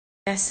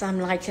Yes, I'm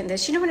liking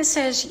this. You know, when it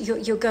says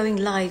you're going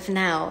live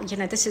now, you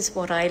know, this is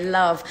what I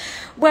love.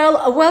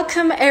 Well,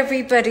 welcome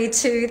everybody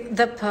to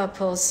the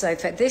Purple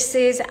Sofa. This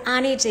is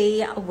Annie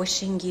D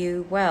wishing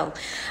you well.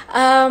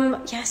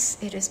 Yes,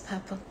 it is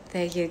purple.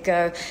 There you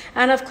go.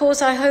 And of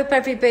course, I hope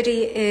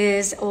everybody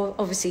is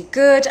obviously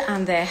good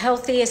and they're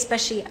healthy,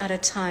 especially at a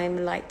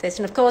time like this.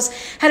 And of course,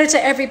 hello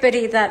to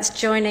everybody that's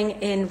joining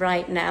in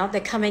right now. They're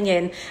coming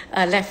in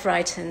left,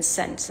 right, and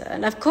center.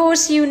 And of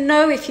course, you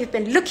know, if you've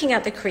been looking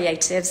at the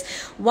creatives,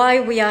 why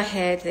we are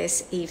here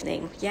this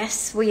evening.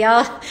 Yes, we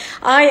are.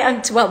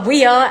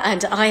 We are,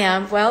 and I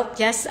am. Well,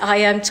 yes, I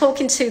am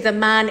talking to the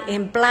man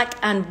in black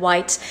and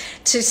white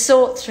to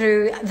sort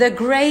through the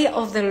grey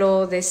of the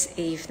law this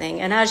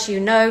evening. And as you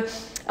know,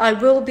 I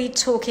will be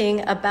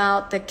talking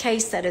about the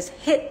case that has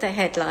hit the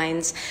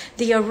headlines,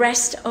 the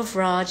arrest of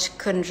Raj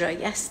Kundra.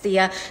 Yes,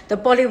 the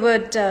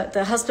Bollywood,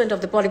 the husband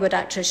of the Bollywood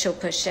actress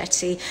Shilpa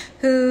Shetty,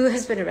 who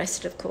has been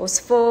arrested, of course,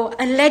 for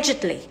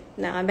allegedly,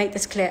 now I make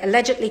this clear,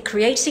 allegedly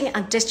creating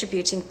and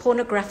distributing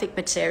pornographic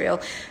material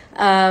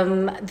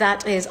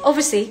that is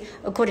obviously,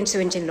 according to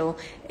Indian law,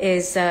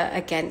 is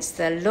against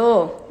the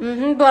law.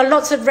 Well,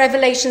 lots of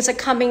revelations are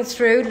coming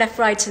through left,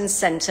 right, and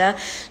center.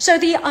 So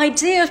the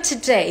idea of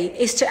today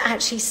is to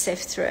actually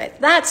sift through it.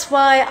 That's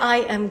why I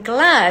am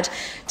glad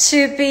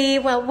to be,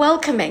 well,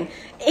 welcoming,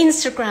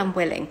 Instagram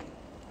willing,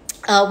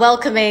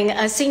 welcoming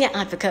senior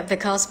advocate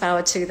Vikas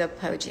Pahwa to the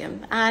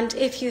podium. And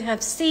if you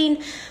have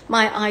seen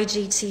my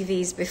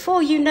IGTVs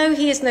before, you know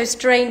he is no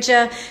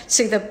stranger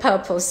to the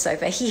Purple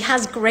Sofa. He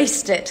has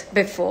graced it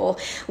before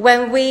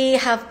when we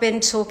have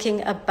been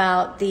talking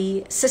about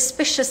the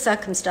suspicious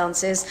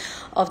circumstances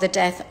of the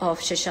death of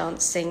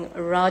Sushant Singh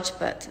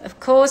Rajput. Of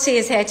course, he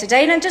is here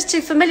today. And just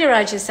to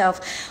familiarize yourself,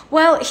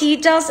 well, he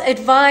does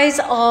advise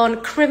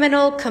on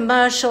criminal,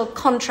 commercial,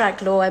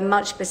 contract law, and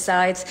much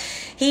besides.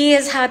 He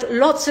has had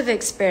lots of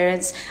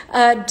experience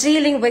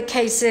dealing with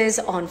cases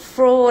on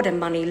fraud and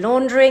money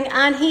laundering,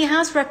 and he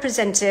has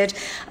represented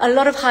a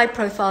lot of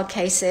high-profile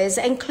cases,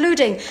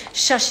 including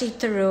Shashi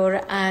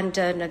Tharoor and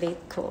Naveen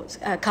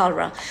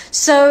Kalra.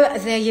 So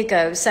there you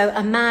go. So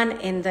a man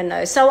in the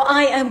know. So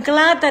I am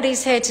glad that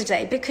he's here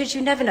today, because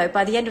you never know,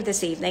 by the end of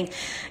this evening,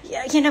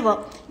 you know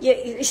what,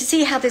 you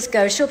see how this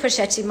goes. Shilpa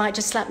Shetty might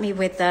just slap me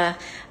with a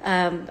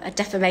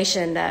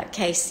defamation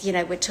case, you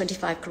know, with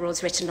 25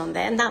 crores written on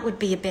there, and that would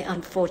be a bit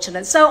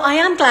unfortunate. So I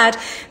am glad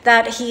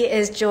that he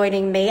is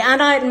joining me,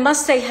 and I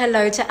must say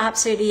hello to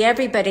absolutely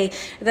everybody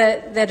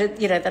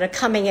that are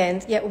coming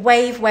in. Yeah,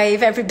 wave,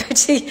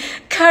 everybody.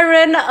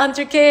 Karan,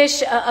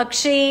 Andrakesh,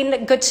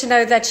 Akshin, good to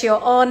know that you're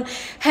on.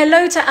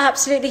 Hello to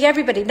absolutely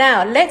everybody.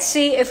 Now, let's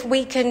see if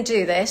we can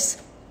do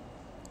this.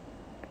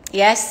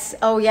 Yes,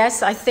 oh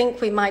yes, I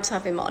think we might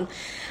have him on.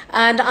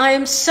 And I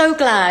am so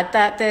glad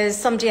that there's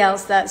somebody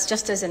else that's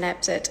just as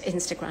inept at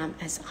Instagram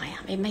as I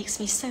am. It makes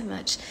me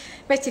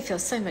feel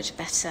so much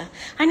better.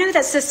 I know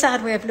that's a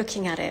sad way of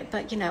looking at it,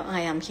 but you know, I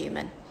am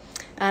human.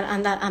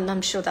 And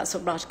I'm sure that's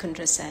what Raj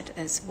Kundra said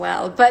as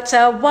well. But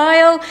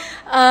while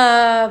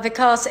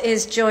Vikas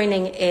is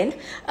joining in,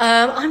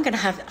 I'm going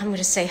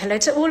to say hello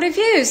to all of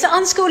you. So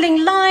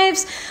Unschooling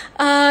Lives,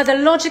 the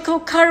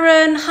Logical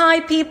Current, hi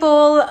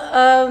people.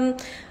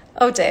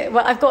 Oh dear,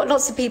 well, I've got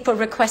lots of people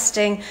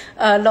requesting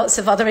lots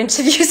of other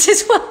interviews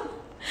as well.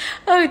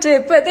 Oh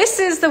dear, but this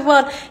is the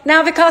one.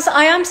 Now, because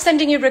I am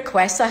sending you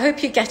requests, I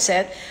hope you get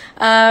it.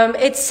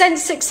 It's sent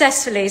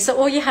successfully, so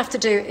all you have to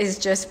do is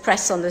just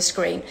press on the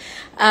screen.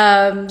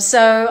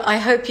 So I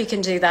hope you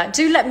can do that.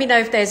 Do let me know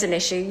if there's an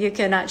issue. You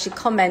can actually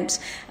comment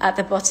at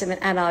the bottom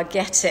and I'll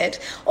get it.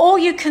 Or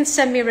you can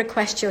send me a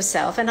request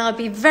yourself and I'll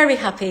be very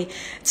happy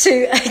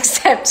to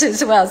accept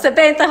as well. So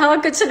Ben Tahar,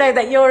 good to know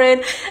that you're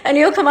in. And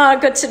Anil Kumar,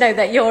 good to know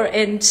that you're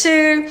in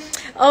too.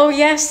 Oh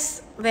yes.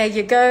 There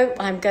you go.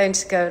 I'm going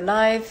to go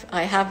live.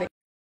 I have it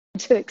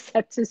to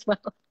accept as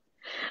well.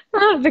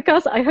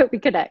 Because I hope we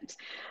connect.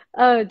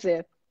 Oh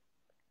dear.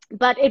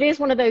 But it is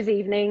one of those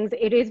evenings.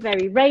 It is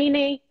very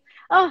rainy.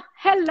 Oh,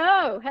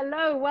 hello.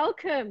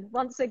 Welcome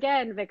once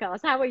again, Vikas.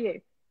 How are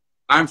you?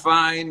 I'm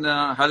fine.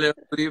 Hello.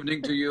 Good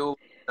evening to you.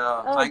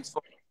 Thanks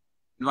for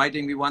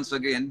inviting me once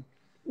again.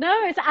 No,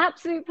 it's an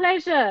absolute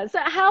pleasure. So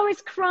how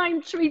is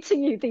crime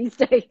treating you these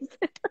days?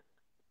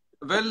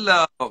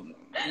 Well,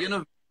 you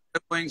know,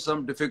 we're going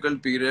some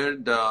difficult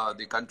period.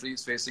 The country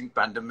is facing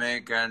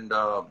pandemic and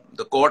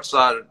the courts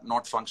are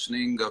not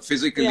functioning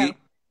physically. Yeah.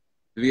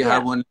 We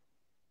have only,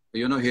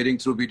 you know, hearing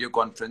through video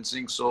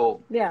conferencing.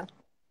 So yeah,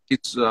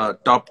 it's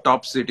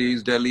top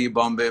cities, Delhi,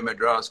 Bombay,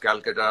 Madras,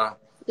 Calcutta.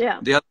 Yeah.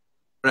 They are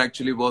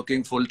actually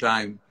working full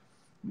time.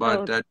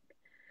 But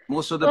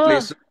most of the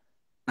places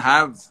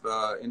have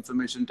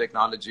information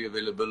technology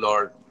available,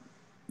 or,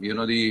 you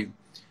know, the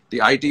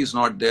IT is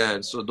not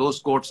there. So those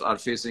courts are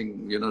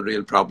facing, you know,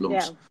 real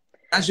problems. Yeah.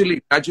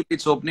 Gradually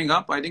it's opening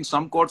up. I think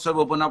some courts have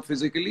opened up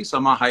physically.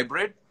 Some are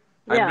hybrid.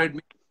 Hybrid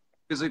means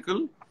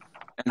physical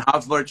and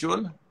half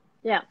virtual.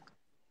 Yeah.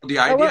 The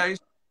idea is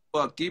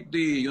to keep the,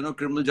 you know,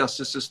 criminal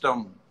justice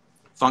system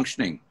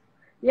functioning.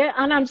 Yeah,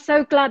 and I'm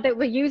so glad that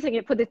we're using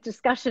it for this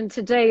discussion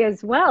today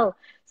as well.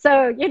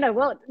 So, you know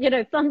what,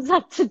 thumbs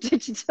up to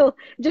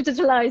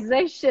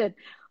digitalization.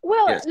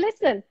 Well, Yes.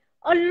 listen,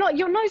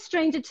 you're no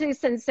stranger to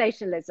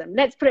sensationalism.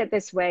 Let's put it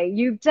this way.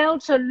 You've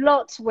dealt a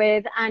lot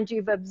with, and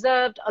you've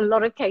observed a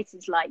lot of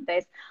cases like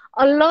this.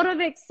 A lot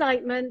of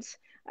excitement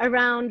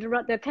around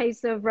the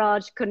case of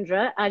Raj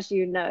Kundra, as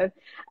you know.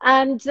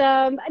 And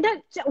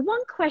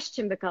one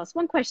question, Vikas,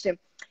 one question.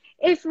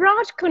 If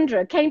Raj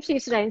Kundra came to you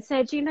today and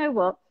said, you know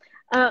what,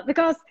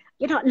 because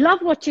I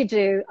love what you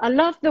do. I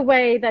love the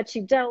way that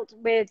you dealt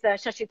with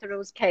Shashi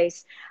Tharoor's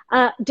case.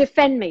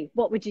 Defend me.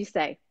 What would you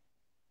say?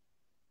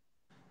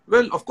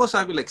 Well, of course,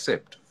 I will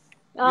accept.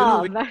 You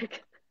know, Oh, very good.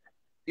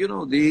 you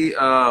know the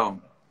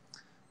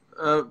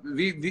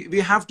we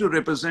have to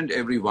represent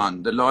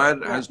everyone. The lawyer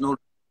Yeah. has no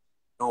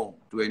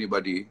to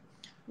anybody,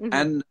 Mm-hmm.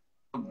 and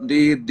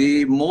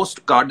the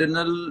most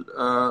cardinal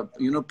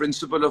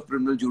principle of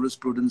criminal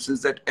jurisprudence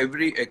is that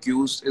every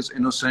accused is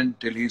innocent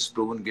till he is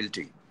proven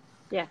guilty.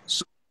 Yeah.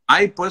 So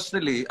I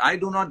personally, I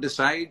do not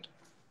decide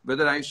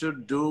whether I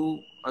should do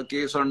a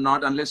case or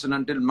not unless and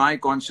until my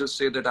conscience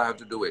say that I have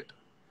to do it.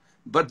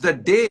 But the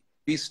day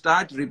we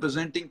start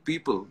representing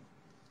people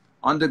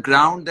on the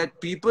ground that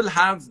people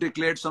have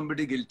declared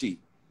somebody guilty,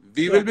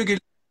 we will be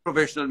guilty of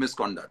professional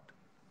misconduct.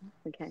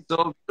 Okay.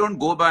 So we don't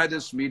go by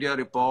this media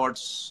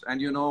reports.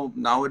 And,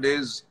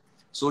 nowadays,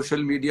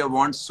 social media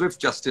wants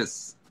swift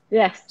justice.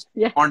 Yes.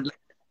 Yeah. Want like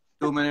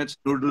 2 minutes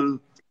noodle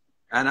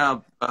and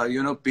a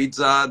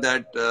pizza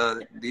that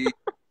the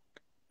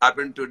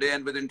happened today,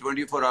 and within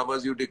 24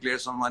 hours you declare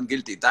someone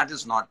guilty. That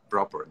is not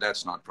proper.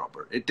 That's not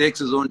proper. It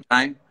takes its own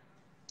time.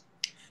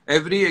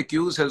 Every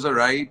accused has a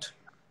right,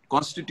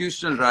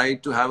 constitutional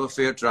right, to have a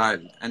fair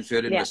trial and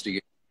fair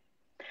investigation.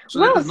 So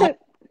Well, there is no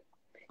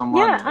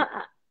someone.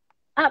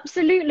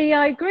 Absolutely,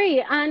 I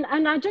agree, and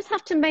I just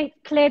have to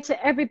make clear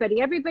to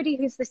everybody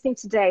who's listening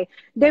today,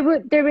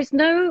 there is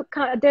no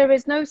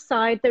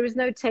side, there is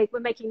no take. We're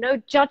making no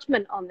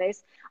judgment on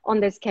this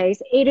case.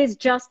 It is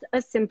just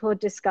a simple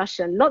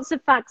discussion. Lots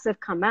of facts have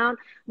come out.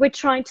 We're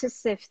trying to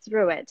sift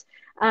through it.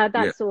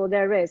 That's all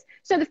there is.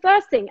 So the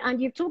first thing,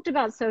 and you've talked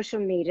about social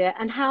media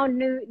and how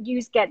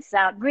news gets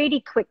out really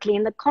quickly,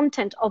 and the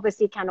content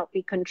obviously cannot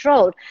be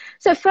controlled.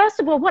 So first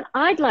of all, what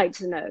I'd like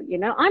to know,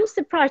 I'm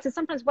surprised to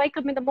sometimes wake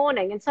up in the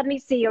morning and suddenly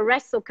see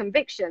arrests or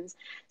convictions.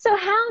 So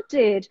how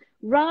did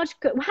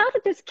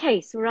this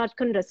case, Raj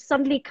Kundra,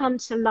 suddenly come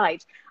to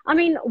light? I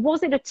mean,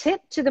 was it a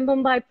tip to the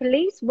Mumbai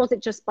police? Was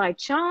it just by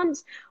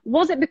chance?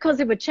 Was it because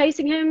they were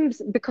chasing him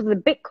because of the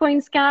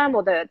Bitcoin scam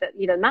or the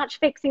match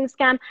fixing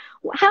scam?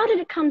 How did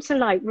it come to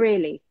light,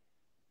 really?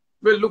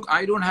 Well, look,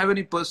 I don't have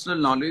any personal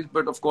knowledge,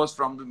 but of course,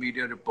 from the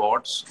media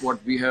reports,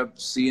 what we have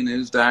seen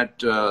is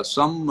that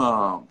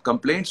some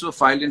complaints were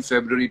filed in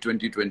February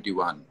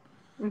 2021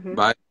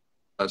 by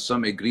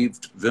some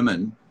aggrieved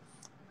women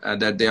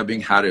that they are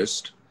being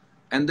harassed.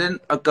 And then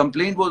a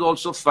complaint was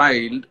also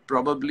filed,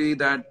 probably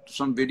that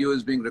some video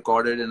is being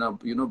recorded in a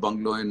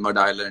bungalow in Mud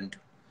Island.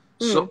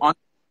 So on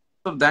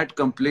of that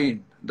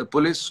complaint, the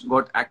police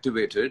got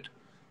activated.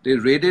 They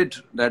raided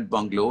that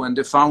bungalow and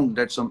they found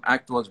that some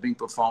act was being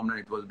performed and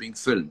it was being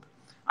filmed.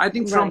 I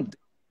think from the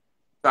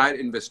entire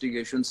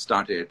investigation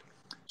started.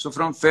 So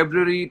from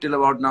February till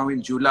about now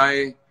in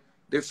July,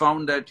 they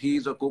found that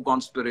he's a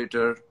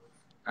co-conspirator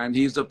and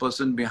he's the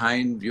person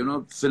behind,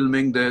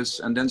 filming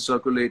this and then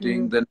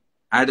circulating, then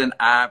had an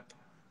app,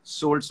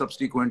 sold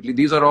subsequently.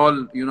 These are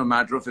all,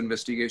 matter of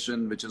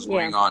investigation which is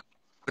going on.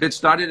 But it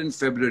started in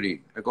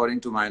February, according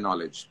to my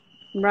knowledge.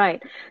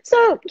 Right.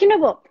 So, you know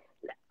what?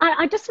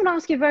 I just want to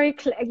ask you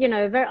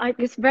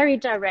this very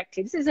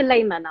directly. This is a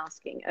layman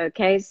asking,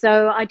 okay?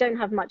 So I don't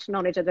have much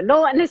knowledge of the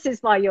law, and this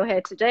is why you're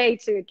here today,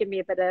 to give me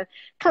a bit of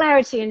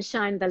clarity and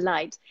shine the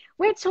light.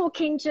 We're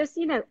talking just,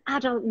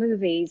 adult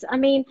movies. I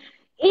mean,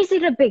 is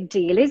it a big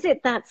deal? Is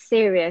it that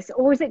serious?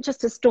 Or is it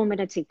just a storm in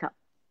a teacup?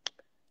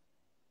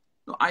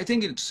 No, I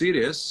think it's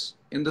serious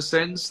in the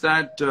sense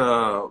that, there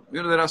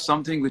are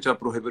some things which are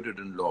prohibited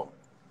in law.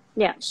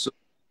 Yeah. So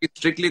we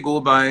strictly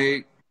go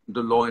by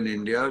the law in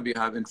India. We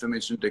have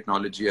Information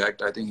Technology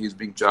Act. I think he's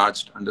being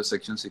charged under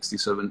Section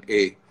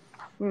 67A.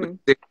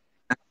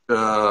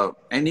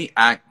 Any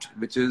act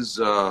which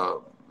is,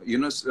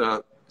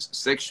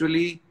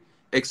 sexually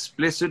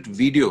explicit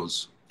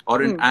videos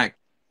or an act,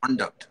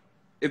 conduct,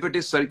 if it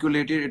is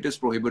circulated, it is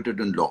prohibited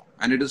in law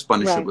and it is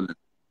punishable.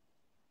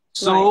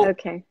 So,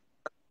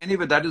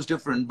 anyway, that is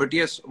different. But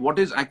yes, what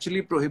is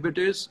actually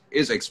prohibited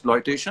is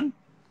exploitation.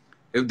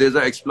 If there's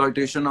an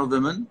exploitation of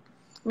women,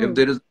 if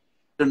there is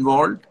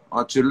involved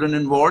or children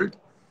involved,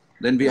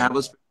 then we have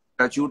a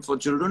statute for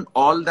children.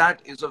 All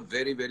that is a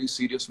very, very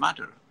serious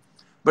matter.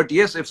 But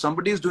yes, if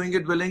somebody is doing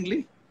it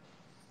willingly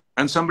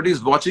and somebody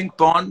is watching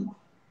porn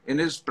in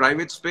his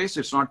private space,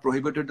 it's not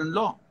prohibited in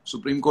law.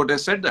 Supreme Court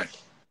has said that.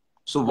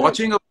 So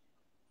watching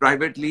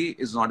privately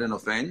is not an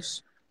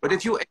offense. But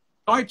if you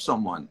exploit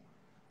someone,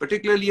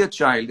 particularly a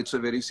child, it's a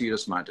very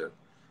serious matter.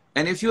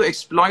 And if you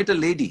exploit a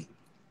lady,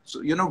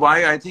 so you know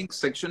why I think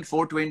Section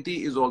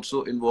 420 is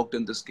also invoked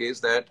in this case,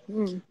 that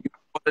you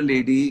call a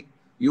lady,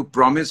 you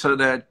promise her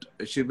that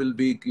she will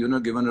be,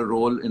 given a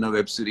role in a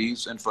web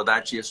series, and for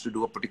that she has to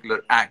do a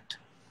particular act,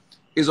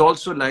 is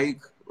also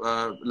like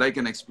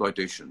an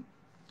exploitation.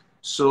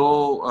 So,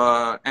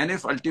 and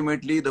if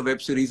ultimately the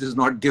web series is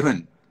not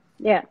given,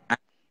 yeah, and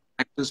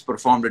act is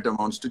performed, it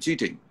amounts to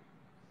cheating.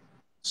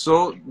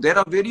 So there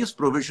are various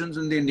provisions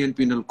in the Indian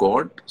Penal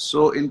Code.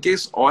 So in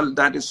case all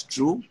that is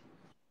true,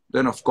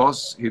 then of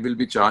course he will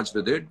be charged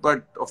with it.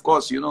 But of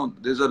course,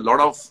 there's a lot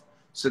of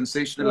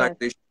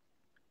sensationalization.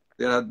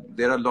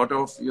 There are a lot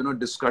of,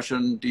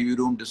 discussion, TV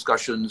room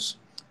discussions,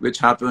 which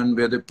happen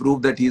where they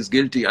prove that he is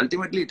guilty.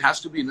 Ultimately, it has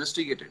to be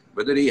investigated,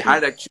 whether he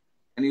had actually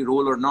any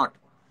role or not.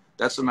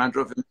 That's a matter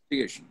of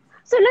investigation.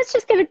 So let's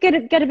just get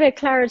a bit of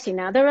clarity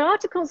now. There are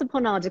articles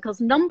upon articles,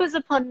 numbers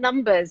upon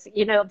numbers,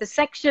 of the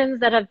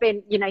sections that have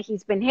been,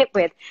 he's been hit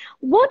with.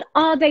 What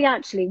are they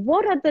actually?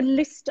 What are the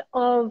list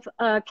of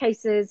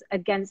cases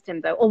against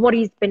him, though, or what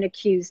he's been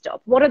accused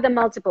of? What are the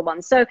multiple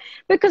ones? So,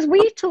 because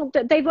we've talked,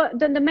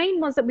 the main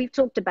ones that we've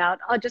talked about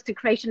are just the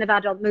creation of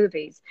adult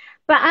movies.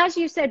 But as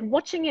you said,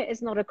 watching it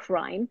is not a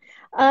crime.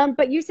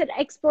 But you said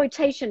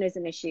exploitation is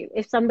an issue.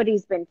 If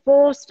somebody's been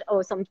forced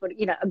or somebody,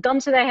 a gun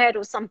to their head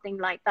or something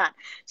like that.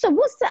 So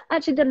what's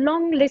actually the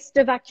long list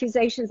of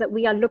accusations that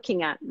we are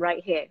looking at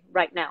right here,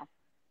 right now?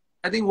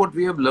 I think what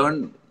we have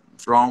learned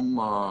from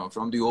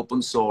the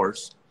open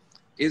source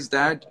is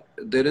that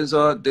there's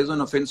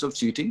an offense of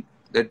cheating.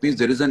 That means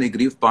there is an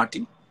aggrieved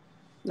party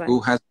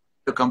who has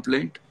a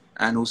complaint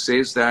and who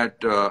says that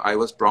I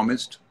was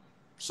promised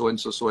so and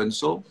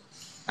so,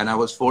 and I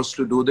was forced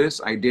to do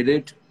this. I did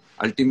it.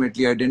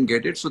 Ultimately, I didn't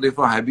get it. So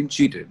therefore, I have been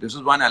cheated. This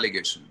is one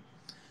allegation.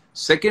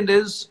 Second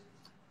is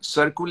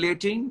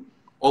circulating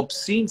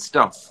obscene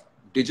stuff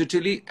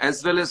digitally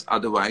as well as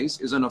otherwise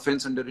is an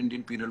offense under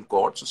Indian Penal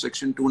Code. So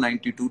section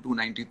 292,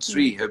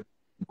 293 have been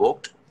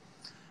invoked.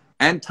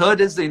 And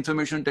third is the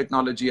Information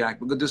Technology Act,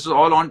 because this is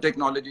all on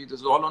technology.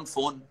 This is all on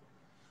phone.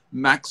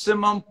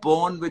 Maximum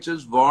porn which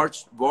is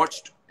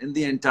watched in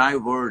the entire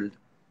world,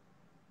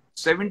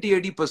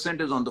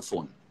 70-80% is on the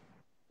phone.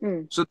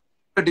 So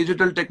the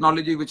digital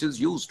technology which is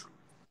used.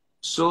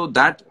 So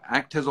that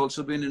act has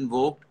also been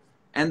invoked.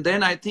 And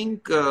then I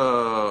think,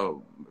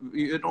 with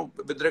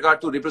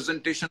regard to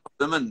representation of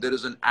women, there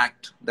is an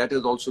act that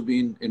has also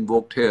been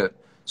invoked here.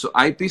 So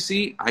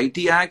IPC,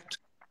 IT Act,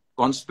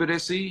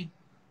 conspiracy,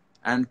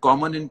 and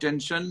common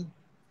intention,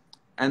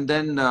 and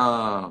then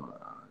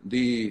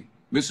the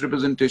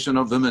misrepresentation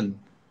of women,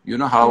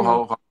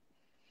 how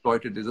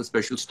exploited. There's a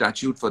special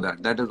statute for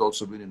that. That has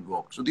also been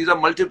invoked. So these are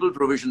multiple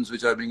provisions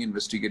which are being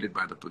investigated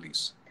by the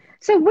police.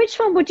 So which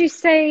one would you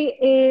say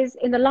is,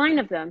 in the line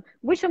of them,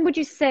 which one would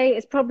you say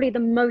is probably the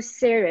most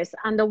serious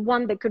and the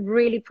one that could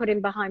really put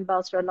him behind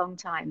bars for a long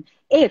time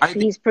if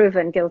he's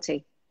proven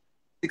guilty?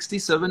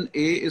 67A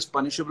is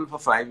punishable for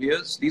 5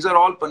 years. These are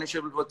all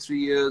punishable for 3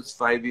 years,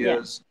 5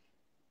 years.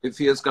 Yeah. If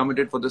he has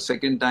committed for the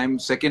second time,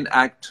 second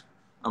act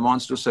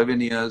amounts to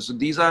 7 years. So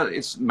these are,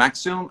 it's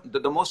maximum,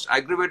 the most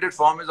aggravated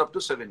form is up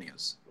to 7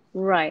 years.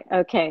 Right.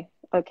 Okay.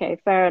 Okay.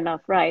 Fair enough.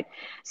 Right.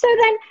 So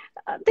then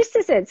this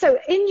is it. So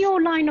in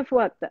your line of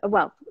work,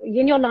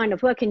 in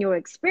your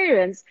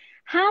experience,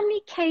 how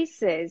many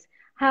cases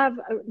have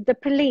the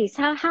police,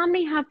 how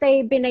many have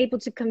they been able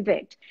to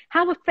convict?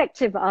 How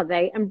effective are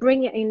they in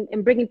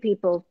bringing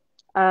people,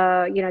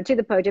 to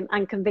the podium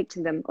and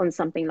convicting them on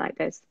something like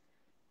this?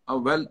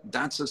 Well,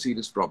 that's a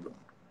serious problem.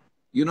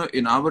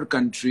 In our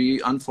country,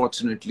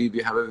 unfortunately,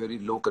 we have a very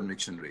low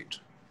conviction rate.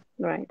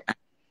 Right. And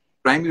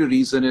the primary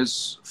reason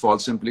is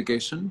false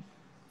implication.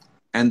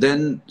 And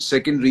then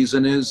second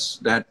reason is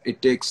that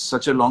it takes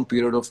such a long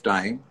period of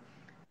time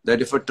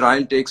that if a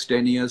trial takes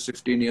 10 years,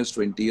 15 years,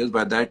 20 years,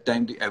 by that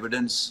time the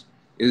evidence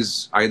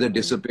is either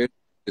disappeared,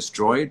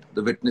 destroyed,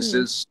 the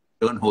witnesses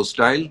turn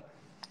hostile.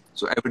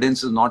 So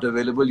evidence is not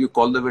available. You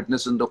call the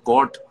witness in the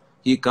court,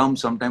 he comes,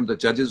 sometimes the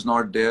judge is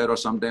not there or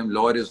sometimes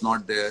lawyer is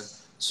not there.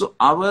 So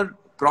our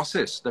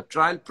process, the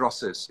trial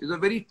process, is a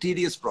very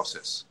tedious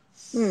process.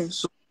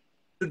 So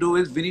what to do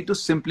is we need to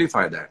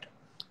simplify that.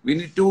 We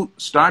need to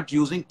start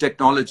using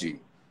technology.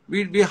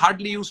 We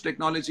hardly use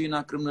technology in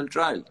our criminal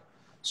trial.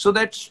 So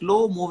that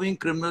slow moving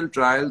criminal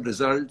trial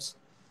results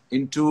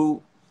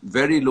into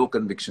very low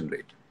conviction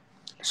rate.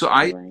 So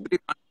I really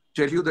can't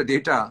tell you the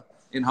data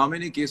in how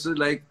many cases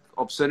like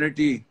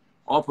obscenity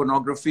or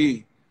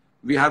pornography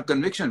we have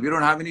conviction. We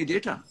don't have any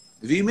data.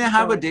 We may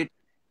have a data,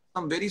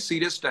 some very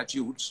serious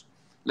statutes,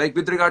 like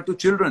with regard to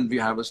children, we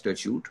have a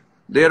statute.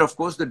 There, of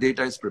course, the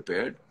data is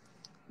prepared.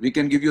 We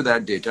can give you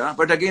that data.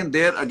 But again,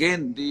 there are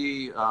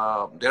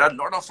a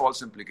lot of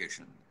false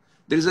implication.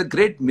 There is a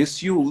great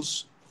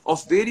misuse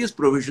of various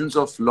provisions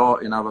of law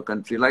in our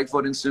country, like,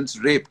 for instance,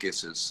 rape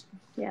cases.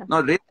 Yeah.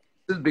 Now, rape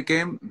cases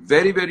became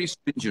very, very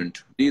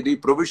stringent. The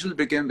provisions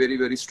became very,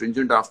 very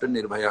stringent after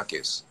Nirbhaya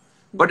case.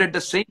 But at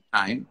the same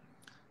time,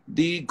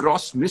 the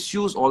gross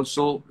misuse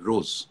also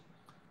rose.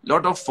 A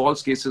lot of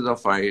false cases are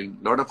filed.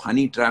 A lot of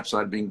honey traps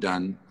are being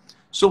done.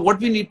 So what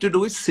we need to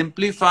do is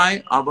simplify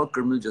our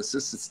criminal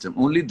justice system.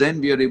 Only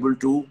then we are able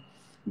to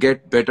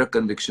get better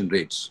conviction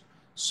rates.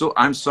 So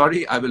I'm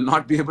sorry, I will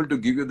not be able to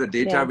give you the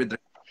data Yeah. with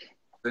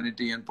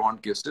obscenity and porn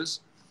cases.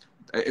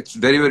 It's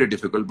very, very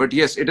difficult. But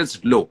yes, it is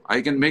low.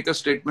 I can make a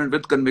statement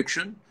with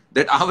conviction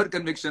that our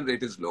conviction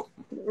rate is low.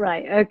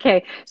 Right.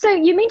 Okay. So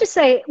you mean to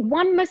say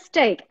one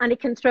mistake and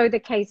it can throw the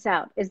case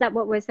out? Is that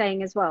what we're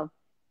saying as well?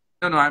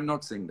 No, no, I'm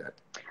not saying that.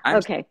 I'm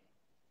Okay.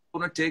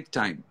 going to take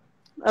time.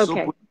 So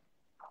Okay. put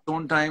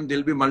own time,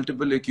 there'll be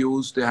multiple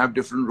accused. They have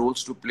different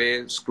roles to play.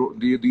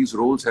 These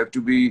roles have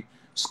to be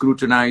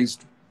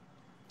scrutinized,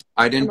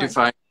 Right.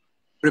 identified,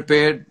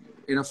 prepared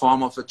in a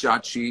form of a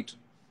charge sheet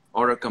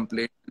or a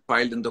complaint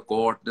filed in the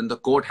court. Then the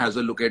court has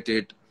a look at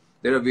it.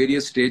 There are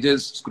various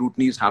stages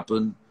scrutinies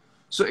happen.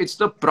 So it's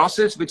the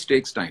process which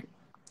takes time.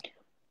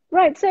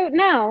 Right. So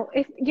now,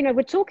 if you know,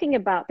 we're talking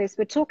about this,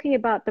 we're talking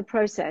about the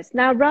process.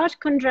 Now, Raj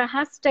Kundra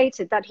has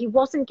stated that he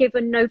wasn't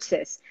given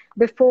notice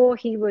before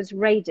he was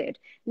raided.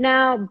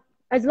 Now,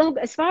 as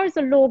far as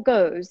the law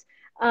goes,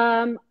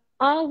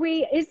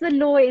 is the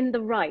law in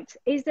the right?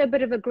 Is there a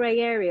bit of a gray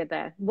area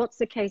there? What's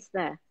the case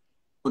there?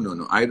 No, no,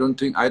 no. I don't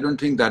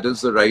think that is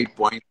the right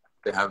point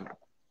they have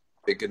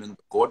taken in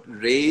the court.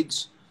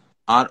 Raids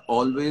are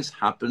always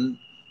happen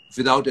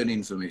without any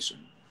information.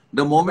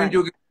 The moment Right.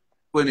 you get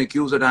to an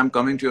accused that I'm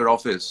coming to your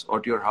office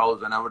or to your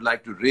house and I would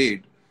like to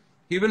raid,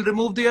 he will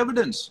remove the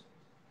evidence.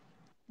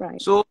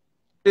 Right. So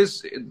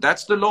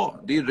that's the law.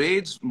 The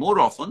raids more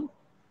often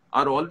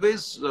are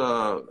always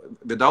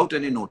without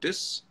any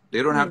notice.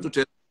 They don't have Mm. to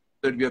tell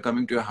that we are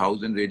coming to your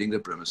house and raiding the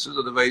premises.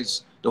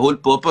 Otherwise, the whole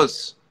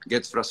purpose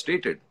gets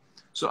frustrated.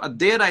 So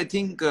there, I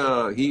think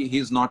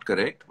he's not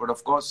correct. But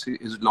of course,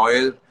 his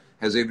lawyer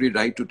has every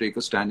right to take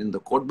a stand in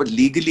the court. But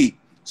legally Mm.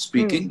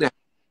 speaking, they have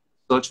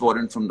a search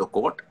warrant from the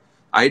court.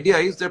 Idea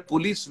is that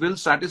police will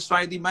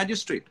satisfy the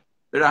magistrate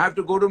that I have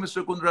to go to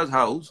Mr. Kundra's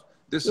house.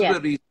 This is Yeah.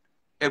 the reason,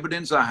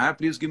 evidence I have.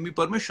 Please give me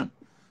permission.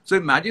 So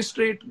if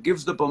magistrate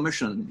gives the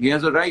permission, he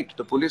has a right.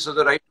 The police has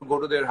a right to go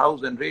to their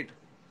house and raid.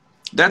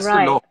 That's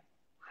the law.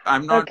 Right.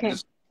 I'm not Okay.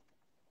 just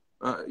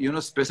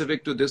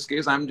specific to this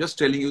case. I'm just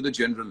telling you the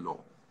general law.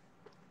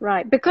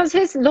 Right, because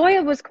his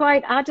lawyer was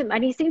quite adamant,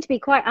 and he seemed to be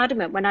quite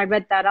adamant when I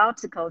read that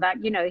article that,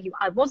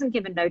 I wasn't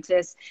given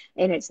notice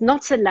and it's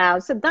not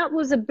allowed. So that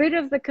was a bit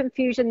of the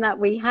confusion that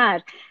we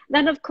had.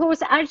 Then, of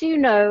course, as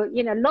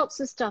lots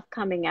of stuff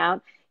coming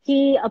out.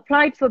 He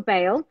applied for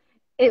bail.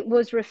 It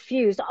was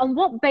refused. On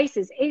what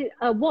basis?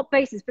 What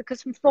basis?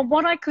 Because from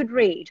what I could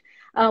read,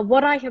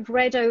 what I have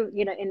read,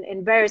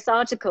 in various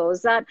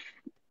articles, that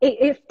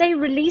if they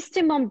released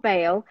him on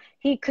bail,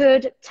 he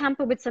could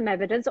tamper with some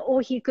evidence or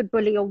he could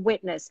bully a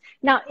witness.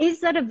 Now,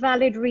 is that a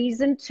valid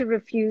reason to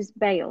refuse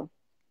bail?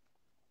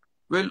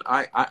 Well,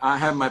 I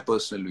have my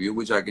personal view,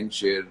 which I can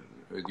share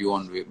with you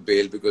on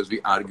bail because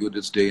we argue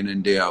this day in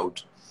and day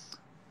out.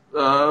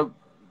 Uh,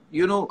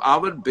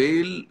 our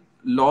bail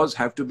laws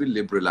have to be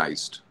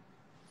liberalized.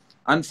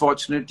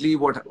 Unfortunately,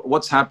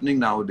 what's happening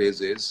nowadays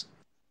is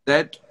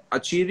that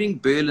achieving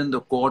bail in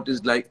the court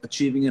is like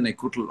achieving an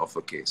acquittal of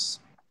a case.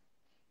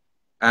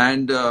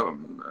 And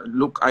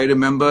look, I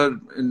remember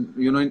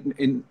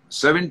in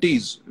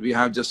 70s we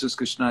have Justice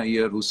Krishna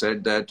here who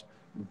said that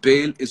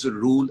bail is a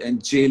rule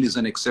and jail is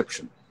an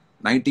exception.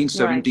 Right.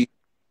 1970,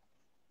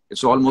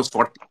 it's almost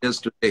 40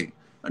 years today,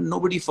 and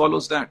nobody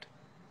follows that.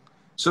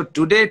 So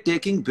today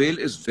taking bail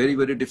is very,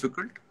 very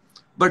difficult.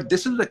 But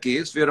this is the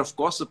case where, of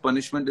course, the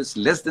punishment is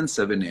less than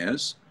 7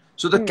 years.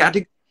 So the Mm.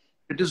 category,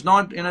 it is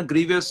not in a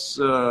grievous,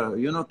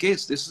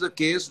 case. This is a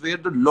case where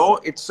the law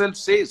itself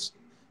says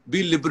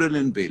be liberal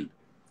in bail.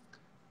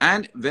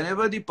 And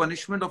whenever the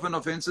punishment of an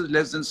offense is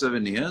less than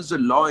 7 years, the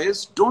law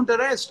is don't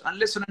arrest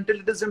unless and until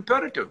it is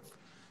imperative.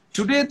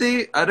 Today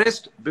they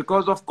arrest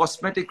because of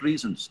cosmetic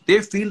reasons.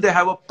 They feel they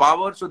have a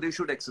power, so they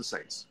should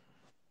exercise.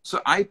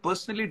 So I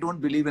personally don't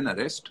believe in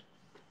arrest,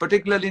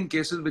 particularly in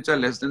cases which are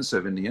less than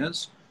 7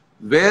 years,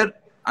 where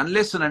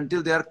unless and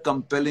until there are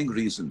compelling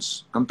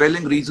reasons.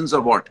 Compelling reasons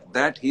are what?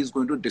 That he is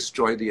going to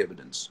destroy the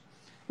evidence.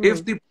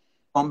 If Mm. the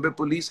Bombay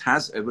police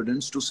has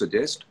evidence to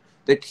suggest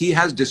that he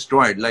has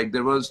destroyed, like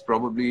there was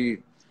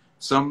probably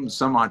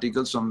some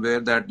article somewhere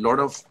that a lot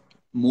of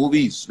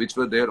movies which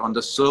were there on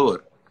the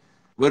server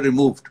were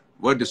removed,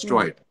 were Mm.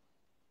 destroyed.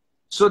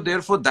 So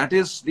therefore, that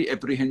is the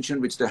apprehension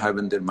which they have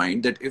in their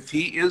mind, that if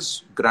he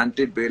is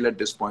granted bail at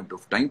this point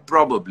of time,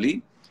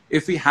 probably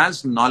if he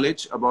has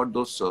knowledge about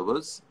those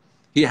servers,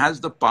 he has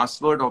the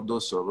password of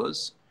those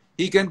servers,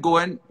 he can go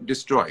and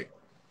destroy.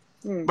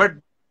 Mm. But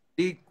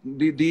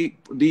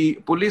the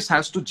police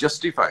has to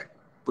justify,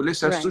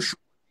 police has to Right. show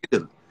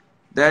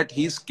that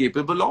he's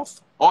capable of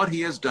or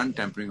he has done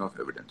tampering of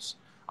evidence.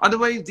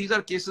 Otherwise, these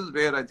are cases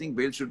where I think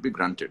bail should be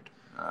granted.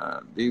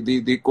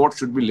 The court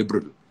should be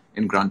liberal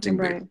in granting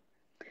bail. Right.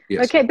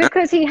 Yes. Okay,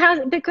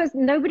 because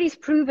nobody's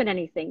proven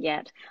anything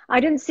yet. I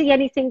didn't see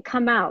anything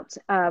come out,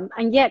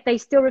 and yet they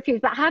still refuse.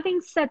 But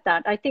having said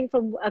that, I think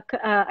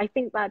I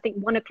think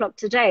 1 o'clock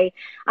today,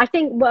 I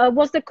think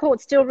was the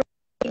court still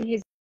reviewing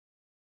his?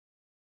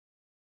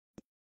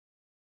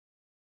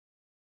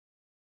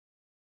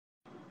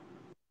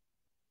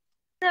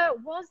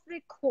 Was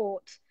the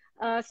court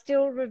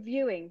still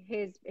reviewing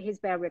his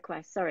bail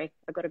request. Sorry,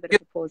 I got a bit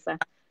of a pause there.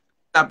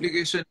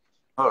 Application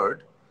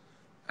heard.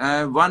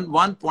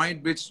 One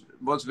point which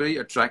was very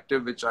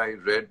attractive, which I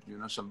read,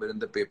 somewhere in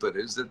the paper,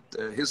 is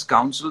that his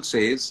counsel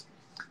says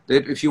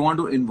that if you want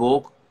to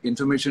invoke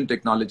Information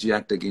Technology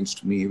Act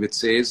against me, which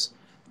says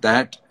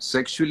that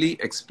sexually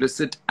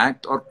explicit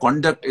act or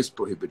conduct is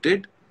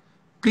prohibited,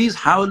 please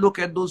have a look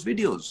at those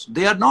videos.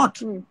 They are not.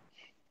 Mm.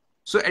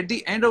 So at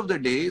the end of the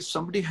day,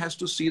 somebody has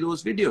to see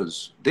those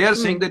videos. They are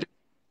saying that it's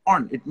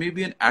porn. It may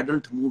be an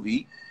adult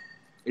movie.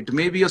 It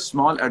may be a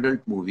small adult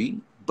movie,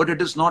 but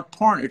it is not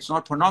porn. It's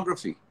not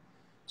pornography.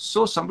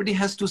 So somebody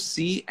has to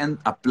see and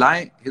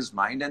apply his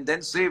mind and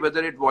then say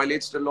whether it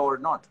violates the law or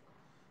not.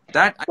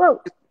 That I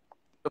think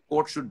the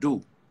court should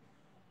do.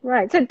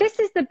 Right. So this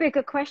is the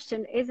bigger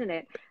question, isn't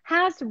it?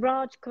 Has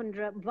Raj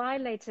Kundra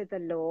violated the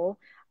law?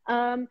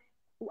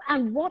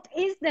 And what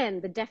is then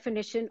the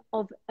definition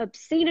of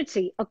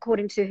obscenity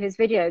according to his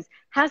videos?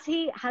 Has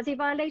he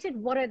violated?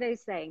 What are they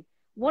saying?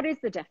 What is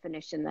the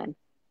definition then?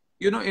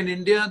 In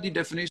India, the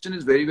definition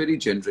is very, very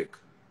generic.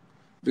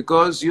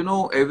 Because, you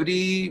go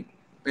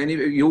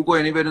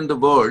anywhere in the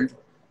world,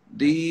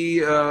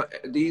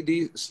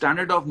 the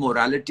standard of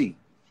morality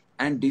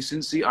and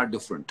decency are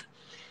different.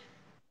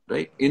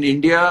 Right? In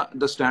India,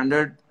 the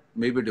standard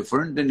may be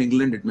different. In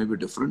England, it may be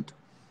different.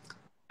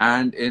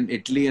 And in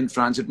Italy and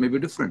France, it may be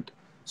different.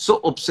 So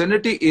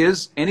obscenity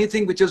is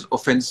anything which is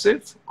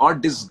offensive or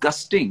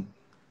disgusting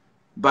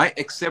by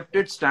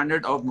accepted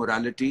standard of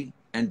morality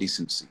and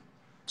decency.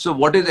 So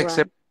what is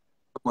accepted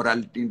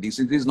morality and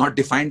decency is not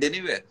defined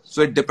anywhere.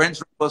 So it depends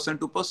from person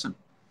to person.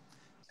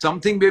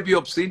 Something may be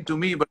obscene to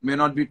me, but may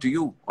not be to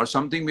you. Or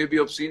something may be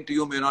obscene to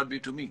you, may not be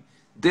to me.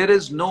 There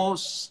is no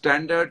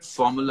standard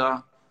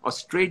formula or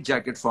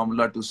straitjacket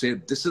formula to say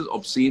this is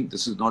obscene,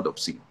 this is not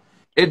obscene.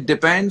 It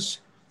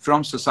depends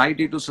from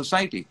society to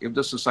society. If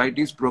the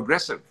society is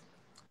progressive,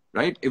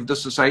 right? If the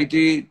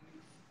society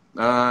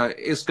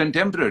is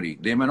contemporary,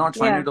 they may not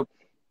find it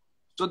obscene.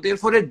 So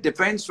therefore, it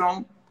depends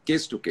from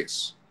case to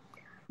case.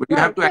 But you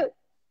have to act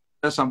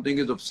whether something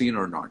is obscene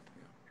or not.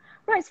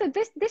 Right. So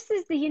this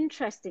is the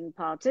interesting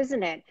part,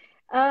 isn't it?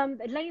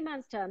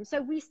 Layman's terms.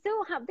 So we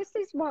still have, this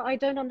is what I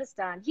don't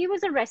understand. He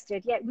was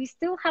arrested, yet we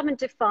still haven't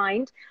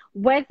defined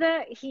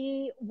whether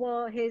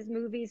his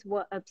movies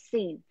were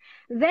obscene.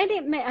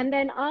 Then and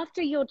then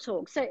after your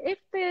talk, so if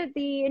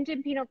the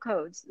Indian Penal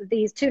Codes,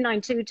 these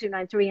 292,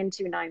 293, and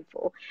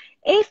 294,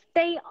 if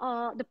they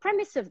are, the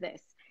premise of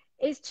this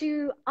is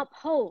to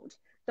uphold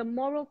the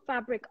moral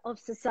fabric of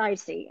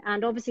society,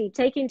 and obviously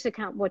take into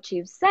account what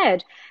you've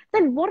said,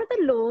 then what are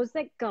the laws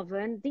that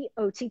govern the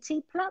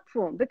OTT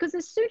platform? Because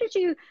as soon as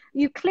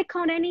you click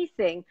on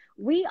anything,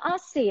 we are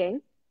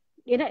seeing,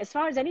 as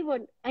far as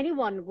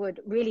anyone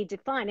would really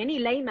define, any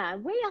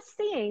layman, we are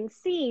seeing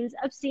scenes,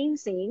 obscene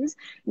scenes,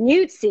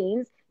 nude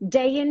scenes,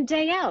 day in,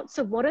 day out.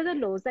 So what are the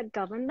laws that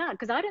govern that?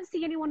 Because I don't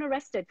see anyone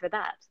arrested for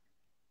that.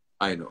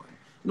 I know.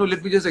 No,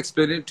 let me just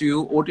explain it to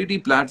you.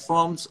 OTT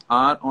platforms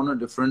are on a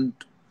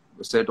different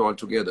set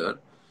altogether,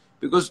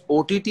 because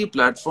OTT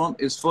platform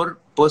is for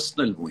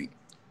personal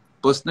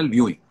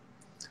viewing.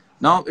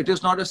 Now, it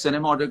is not a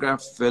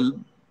cinematograph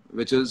film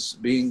which is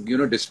being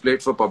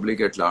displayed for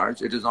public at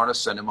large. It is not a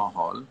cinema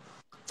hall.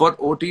 For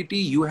OTT,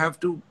 you have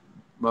to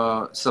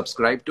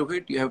subscribe to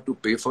it, you have to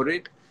pay for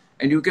it,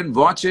 and you can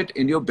watch it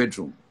in your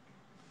bedroom.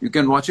 You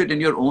can watch it in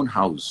your own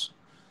house.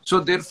 So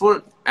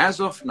therefore,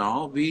 as of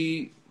now,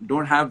 we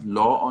don't have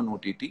law on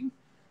OTT,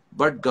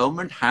 but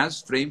government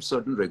has framed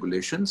certain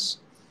regulations.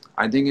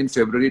 I think in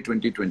February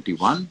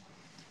 2021,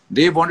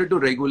 they wanted to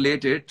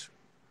regulate it,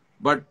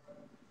 but a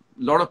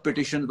lot of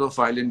petitions were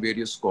filed in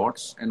various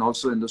courts and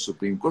also in the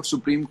Supreme Court.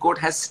 Supreme Court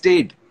has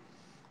stayed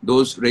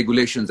those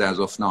regulations as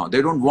of now.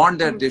 They don't want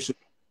that there should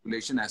be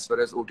regulation as far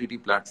as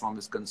OTT platform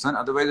is concerned.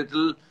 Otherwise, it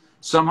will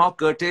somehow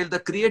curtail the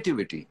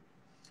creativity.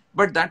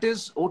 But that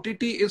is,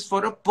 OTT is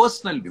for a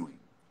personal viewing.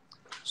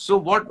 So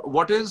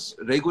what is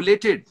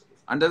regulated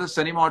under the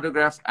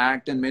Cinematograph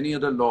Act and many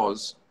other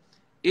laws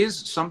is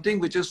something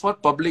which is for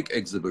public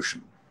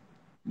exhibition.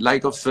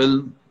 Like a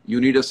film,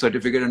 you need a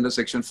certificate under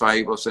Section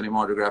 5 of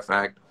Cinematograph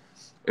Act.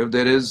 If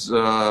there is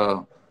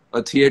a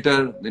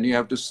theater, then you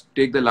have to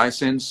take the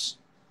license.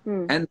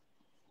 And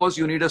of course,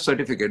 you need a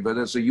certificate,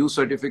 whether it's a U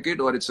certificate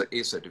or it's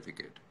a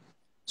certificate.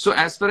 So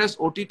as far as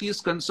OTT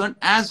is concerned,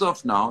 as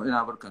of now in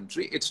our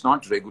country, it's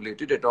not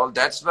regulated at all.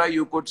 That's why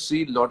you could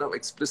see a lot of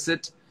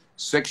explicit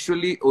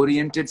sexually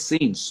oriented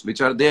scenes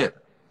which are there,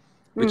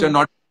 which are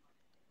not.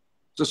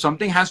 So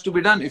something has to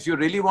be done. If you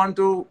really want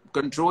to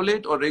control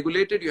it or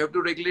regulate it, you have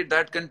to regulate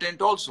that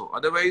content also.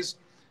 Otherwise,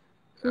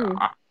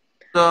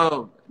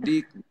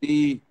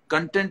 the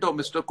content of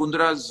Mr.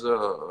 Kundra's,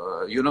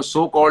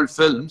 so-called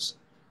films,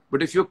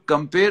 but if you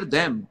compare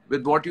them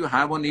with what you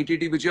have on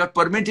ETT, which you are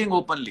permitting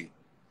openly,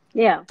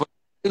 there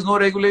is no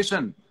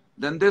regulation,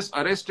 then this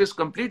arrest is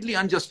completely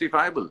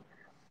unjustifiable.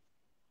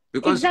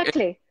 Because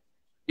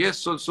yes,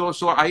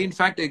 so I in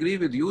fact agree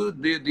with you.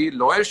 The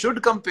lawyer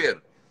should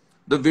compare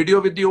the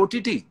video with the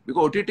OTT,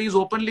 because OTT is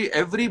openly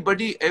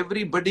everybody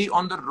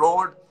on the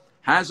road,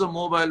 has a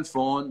mobile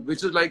phone,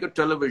 which is like a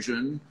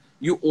television.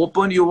 You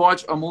open, you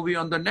watch a movie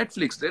on the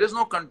Netflix. There is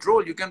no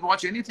control. You can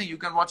watch anything. You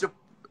can watch a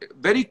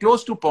very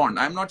close to porn.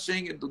 I'm not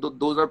saying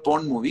those are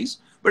porn movies,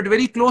 but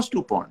very close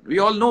to porn. We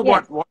all know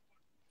Yes. what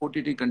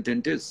OTT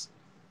content is.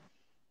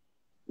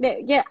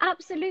 Yeah,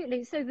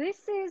 absolutely. So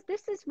this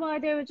is why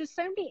there are just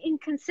so many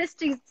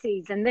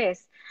inconsistencies in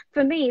this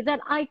for me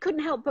that I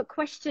couldn't help but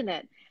question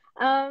it.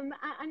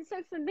 And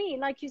so for me,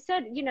 like you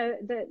said,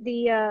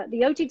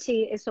 the OTT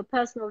is for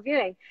personal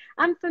viewing,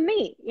 and for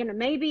me,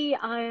 maybe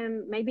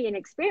I'm maybe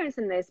inexperienced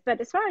in this,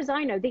 but as far as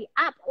I know, the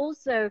app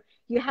also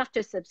you have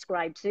to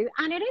subscribe to,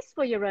 and it is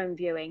for your own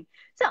viewing.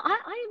 So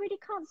I really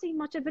can't see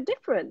much of a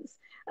difference,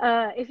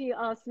 if you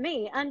ask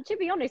me. And to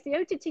be honest, the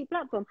OTT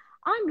platform,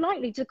 I'm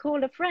likely to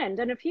call a friend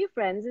and a few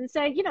friends and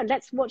say,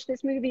 let's watch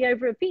this movie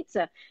over a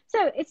pizza.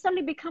 So it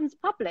suddenly becomes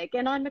public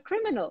and I'm a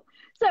criminal.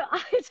 So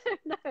I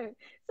don't know.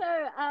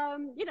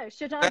 So,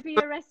 should I be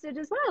arrested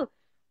as well?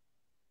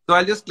 So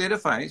I'll just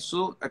clarify.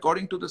 So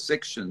according to the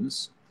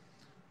sections,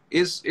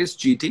 is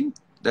cheating.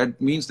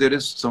 That means there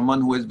is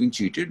someone who has been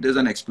cheated. There's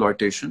an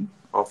exploitation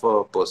of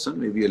a person,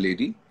 maybe a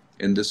lady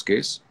in this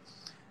case.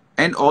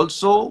 And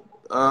also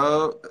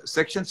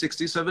section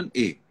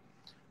 67A.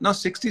 Now,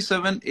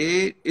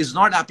 67A is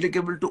not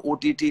applicable to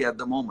OTT at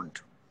the moment.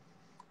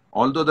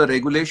 Although the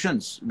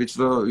regulations which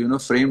were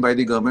framed by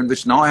the government,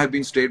 which now have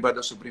been stayed by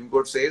the Supreme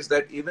Court, says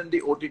that even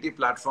the OTT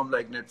platform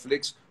like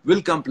Netflix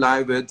will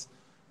comply with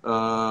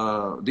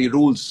the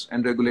rules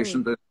and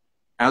regulations.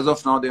 As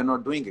of now, they are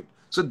not doing it.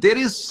 So there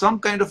is some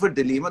kind of a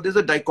dilemma. There's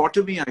a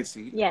dichotomy, I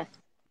feel. Yes.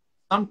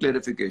 Some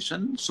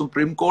clarification.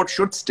 Supreme Court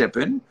should step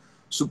in.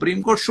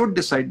 Supreme Court should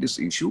decide this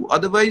issue.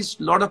 Otherwise,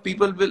 a lot of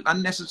people will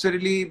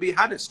unnecessarily be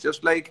harassed,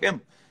 just like him.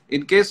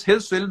 In case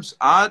his films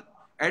are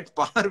at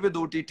par with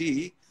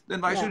OTT,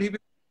 then why should he be?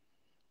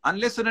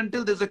 Unless and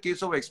until there's a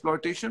case of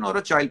exploitation or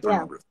a child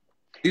pornography.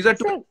 These are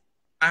two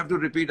I have to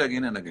repeat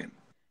again and again.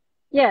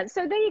 Yeah,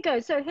 so there you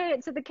go. So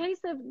the case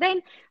of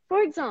then,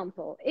 for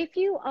example, if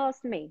you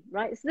ask me,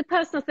 right, it's the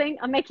personal thing.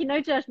 I'm making no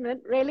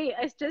judgment, really.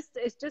 It's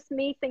just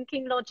me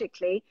thinking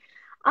logically.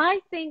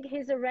 I think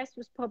his arrest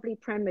was probably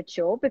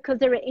premature because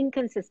there are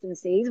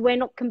inconsistencies. We're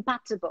not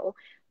compatible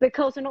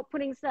because we're not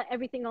putting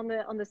everything on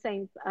the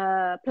same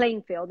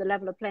playing field, the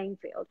level of playing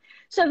field.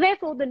 So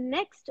therefore, the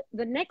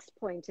next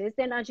point is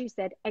then, as you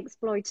said,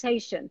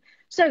 exploitation.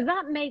 So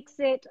that makes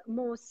it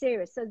more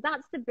serious. So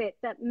that's the bit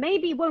that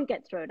maybe won't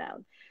get thrown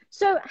out.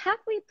 So have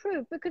we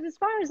proved? Because as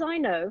far as I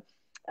know,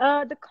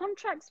 the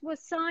contracts were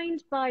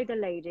signed by the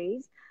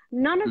ladies.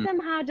 None of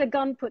them had a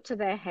gun put to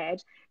their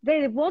head.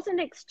 There was an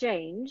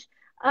exchange.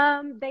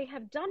 They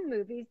have done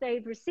movies,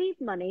 they've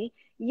received money,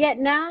 yet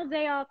now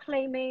they are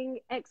claiming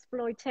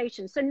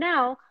exploitation. So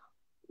now,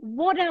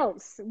 what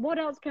else? What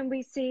else can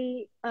we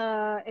see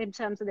in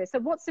terms of this? So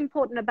what's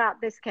important about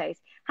this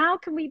case? How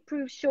can we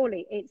prove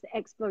surely it's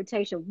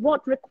exploitation?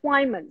 What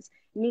requirements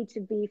need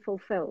to be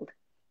fulfilled?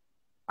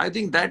 I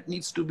think that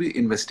needs to be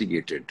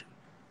investigated.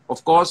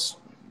 Of course,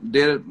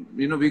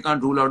 we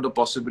can't rule out the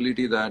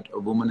possibility that a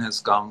woman has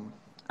come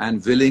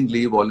and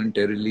willingly,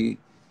 voluntarily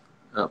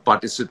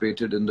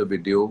participated in the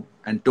video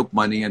and took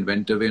money and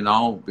went away.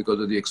 Now,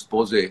 because of the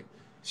expose,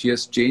 she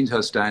has changed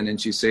her stand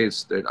and she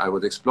says that I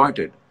was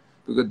exploited.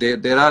 Because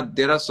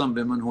there are some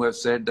women who have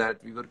said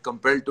that we were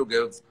compelled to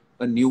give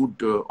a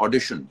nude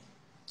audition.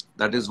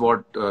 That is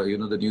what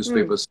the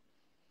newspapers.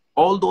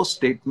 All those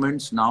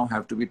statements now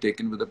have to be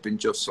taken with a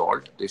pinch of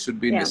salt. They should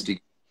be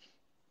investigated.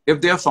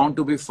 If they are found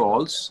to be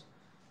false,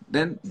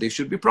 then they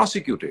should be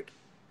prosecuted.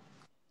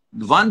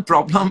 One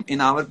problem in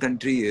our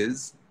country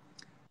is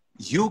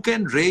you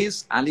can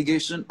raise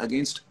allegation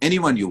against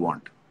anyone you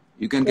want.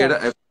 You can get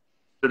a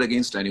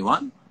against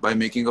anyone by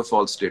making a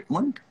false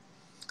statement.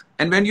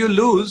 And when you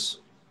lose,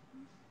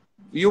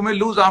 you may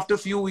lose after a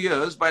few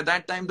years. By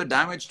that time, the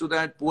damage to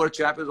that poor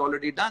chap is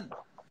already done.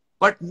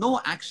 But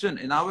no action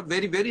in our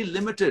very, very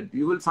limited.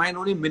 You will find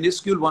only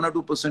minuscule 1 or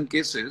 2%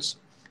 cases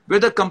where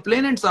the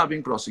complainants are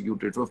being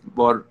prosecuted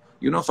for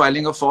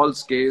filing a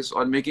false case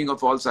or making a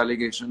false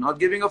allegation or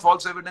giving a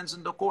false evidence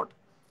in the court.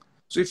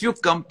 So if you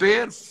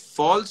compare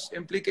false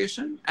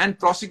implication and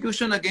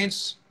prosecution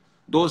against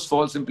those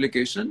false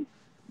implication,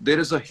 there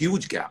is a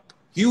huge gap.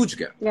 Huge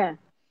gap. Yeah.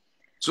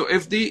 So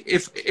if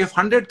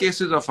 100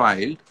 cases are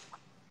filed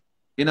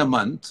in a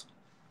month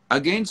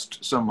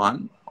against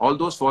someone, all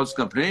those false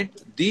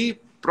complaints, the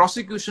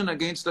prosecution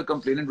against the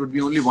complainant would be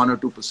only 1 or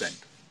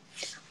 2%.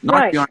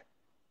 Not beyond.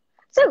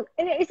 So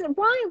I think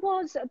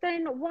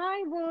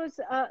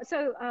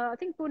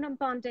Poonam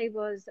Pandey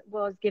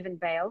was given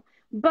bail,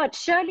 but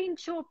Charlene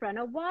Chopra,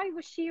 now why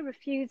was she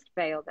refused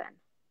bail then?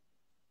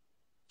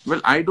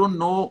 Well, I don't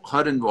know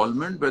her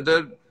involvement,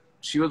 whether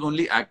she was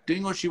only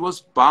acting or she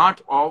was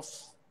part of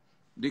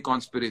the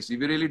conspiracy.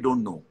 We really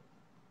don't know.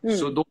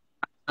 So those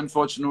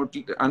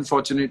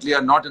unfortunately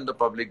are not in the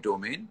public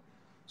domain.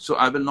 So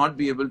I will not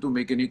be able to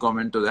make any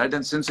comment to that.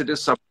 And since it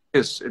is subject,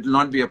 it will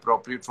not be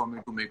appropriate for me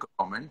to make a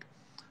comment.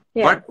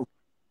 But the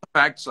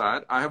facts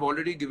are, I have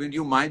already given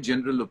you my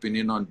general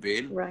opinion on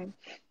bail. Right.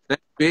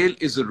 That bail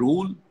is a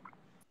rule.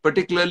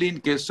 particularly in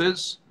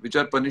cases which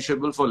are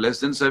punishable for less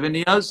than 7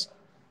 years.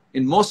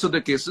 In most of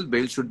the cases,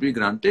 bail should be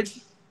granted,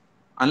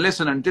 unless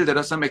and until there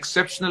are some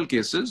exceptional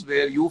cases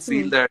where you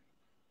feel that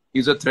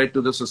he's a threat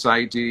to the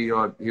society,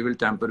 or he will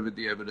tamper with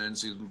the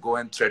evidence, he will go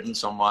and threaten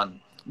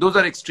someone. Those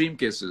are extreme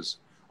cases.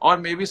 Or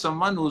maybe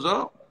someone who's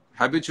a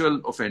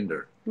habitual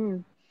offender.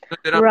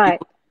 There are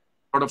people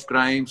with a lot of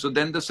crime, so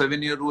then the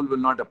 7-year rule will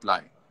not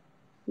apply.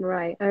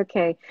 Right,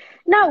 okay.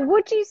 Now,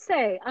 would you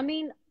say, I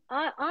mean,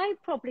 I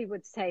probably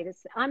would say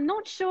this. I'm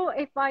not sure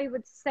if I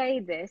would say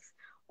this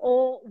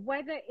or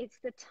whether it's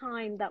the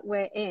time that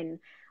we're in.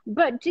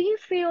 But do you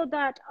feel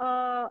that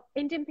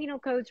Indian penal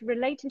codes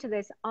relating to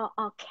this are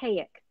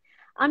archaic?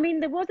 I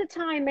mean, there was a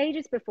time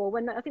ages before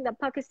when I think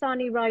that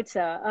Pakistani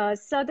writer,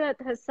 Sadat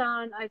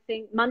Hassan, I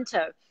think,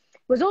 Manto,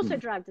 was also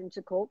dragged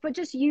into court for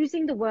just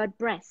using the word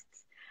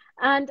breasts.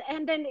 And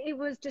then it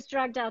was just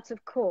dragged out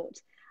of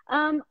court.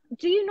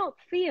 Do you not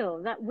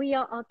feel that we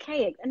are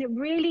archaic and it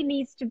really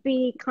needs to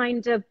be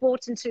kind of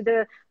brought into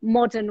the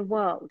modern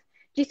world?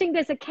 Do you think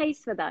there's a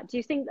case for that? Do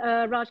you think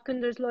Raj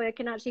Kundra's lawyer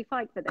can actually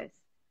fight for this?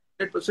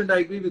 100% I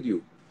agree with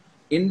you.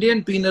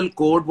 Indian Penal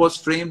Code was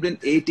framed in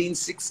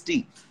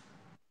 1860.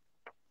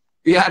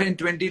 We are in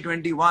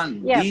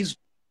 2021. Yeah. These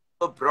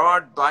were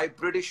brought by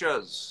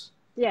Britishers.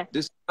 Yeah.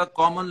 This is a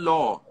common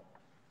law.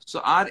 So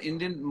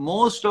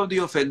most of the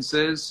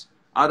offenses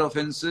are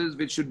offenses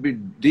which should be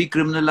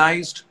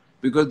decriminalized,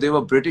 because they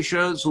were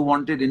Britishers who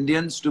wanted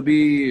Indians to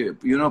be,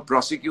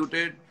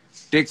 prosecuted.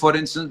 Take, for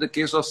instance, the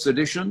case of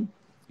sedition.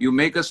 You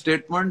make a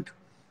statement,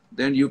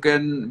 then you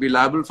can be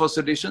liable for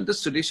sedition. The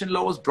sedition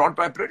law was brought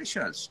by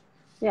Britishers.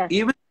 Yeah.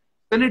 Even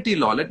obscenity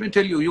law, let me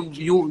tell you,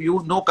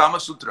 you know Kama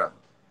Sutra.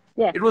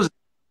 Yeah. It was in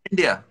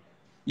India.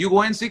 You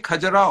go and see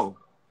Khajuraho.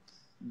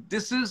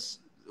 This is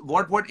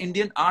what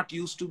Indian art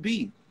used to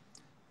be.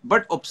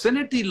 But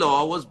obscenity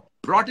law was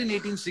brought in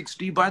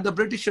 1860 by the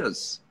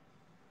Britishers.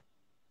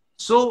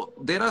 So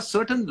there are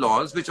certain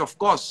laws which, of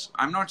course,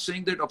 I'm not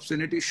saying that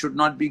obscenity should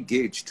not be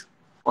gauged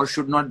or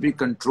should not be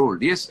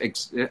controlled. Yes,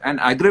 an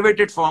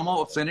aggravated form of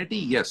obscenity,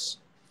 yes.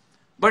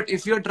 But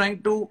if you're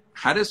trying to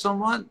harass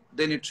someone,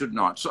 then it should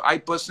not. So I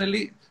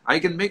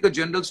can make a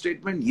general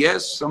statement.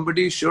 Yes,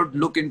 somebody should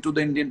look into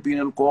the Indian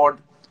Penal Code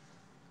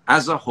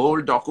as a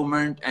whole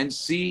document and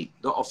see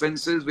the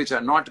offenses which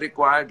are not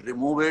required,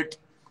 remove it.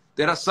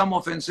 There are some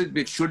offenses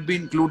which should be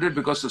included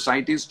because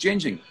society is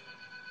changing.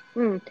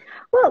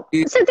 Well,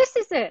 so this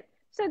is it.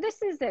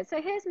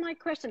 So here's my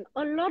question.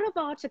 A lot of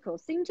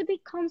articles seem to be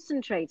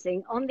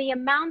concentrating on the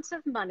amount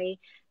of money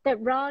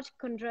that Raj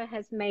Kundra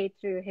has made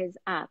through his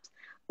apps.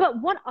 But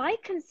what I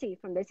can see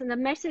from this and the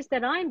message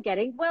that I'm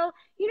getting, well,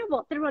 you know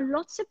what? There are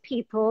lots of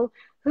people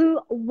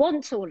who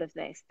want all of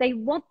this. They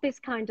want this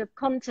kind of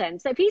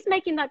content. So if he's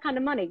making that kind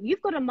of money,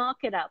 you've got a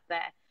market out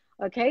there.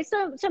 Okay,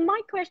 so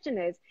my question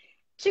is,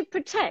 to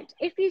protect,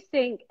 if you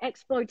think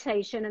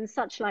exploitation and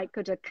such like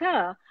could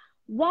occur,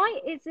 why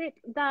is it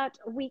that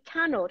we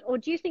cannot, or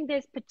do you think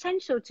there's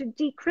potential to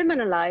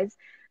decriminalize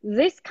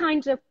this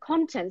kind of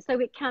content so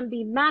it can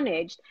be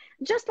managed?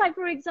 Just like,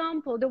 for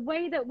example, the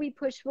way that we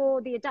push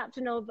for the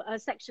adoption of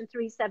Section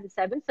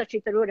 377,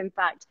 Sachin Tharoor, in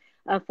fact,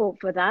 fought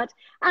for that.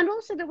 And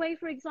also the way,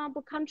 for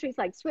example, countries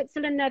like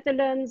Switzerland,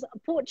 Netherlands,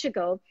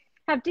 Portugal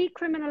have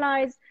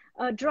decriminalized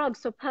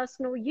drugs for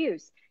personal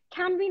use.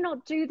 Can we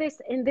not do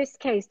this in this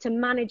case to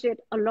manage it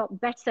a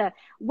lot better?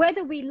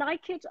 Whether we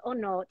like it or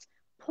not,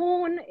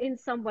 porn in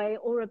some way,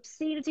 or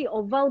obscenity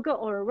or vulgar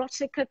or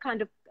erotica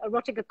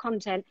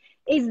content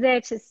is there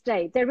to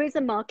stay. There is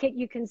a market,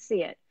 you can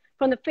see it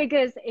from the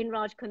figures in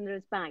Raj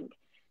Kundra's bank.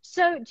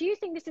 So do you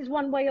think this is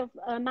one way of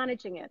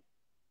managing it?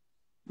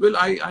 Well,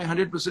 I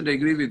 100%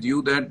 agree with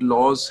you that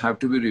laws have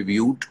to be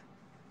reviewed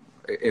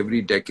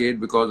every decade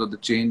because of the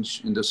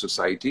change in the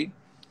society.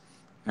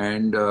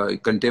 And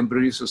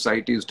contemporary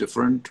society is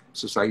different.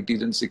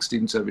 Societies in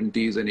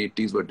 1670s and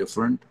 80s were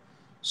different.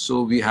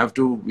 So we have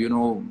to,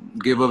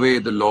 give away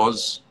the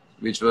laws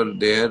which were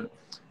there.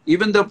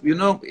 Even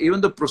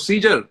the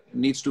procedure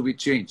needs to be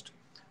changed.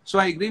 So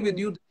I agree with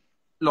you.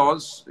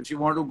 Laws, if you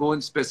want to go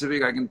in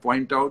specific, I can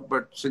point out.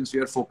 But since we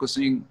are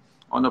focusing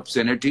on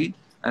obscenity,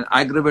 an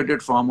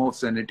aggravated form of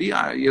obscenity,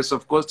 yes,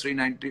 of course,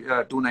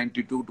 292,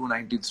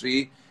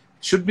 293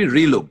 should be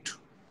relooked.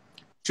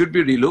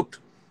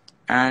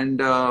 And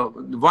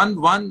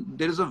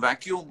there is a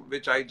vacuum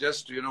which I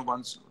just,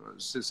 once,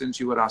 since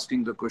you were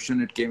asking the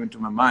question, it came into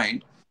my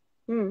mind.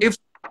 If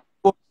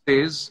it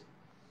says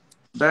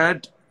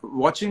that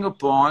watching a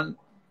porn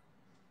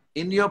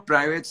in your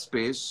private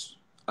space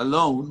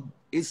alone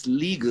is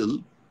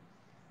legal,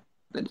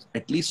 then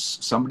at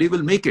least somebody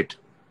will make it.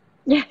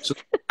 Yes. So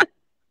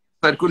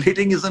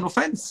circulating is an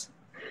offense.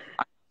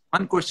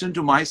 One question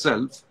to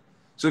myself.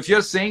 So if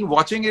you're saying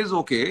watching is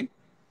okay,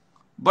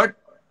 but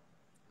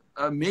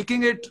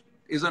making it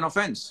is an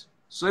offense.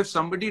 So if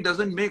somebody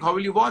doesn't make, how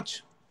will you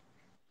watch?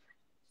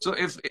 So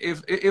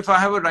if I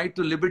have a right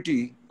to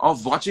liberty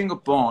of watching a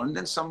porn,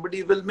 then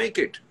somebody will make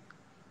it.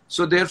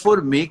 So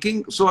therefore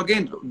so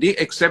again, the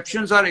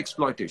exceptions are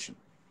exploitation.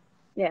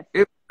 Yes.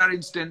 If there are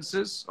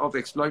instances of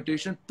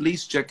exploitation,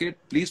 please check it,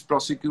 please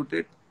prosecute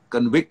it,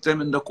 convict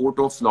them in the court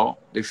of law.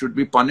 They should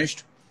be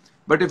punished.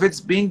 But if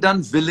it's being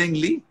done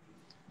willingly,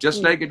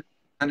 just like it's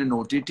done in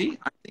OTT,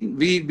 I think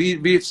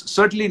we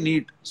certainly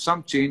need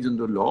some change in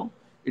the law.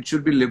 It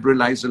should be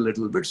liberalized a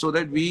little bit so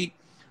that we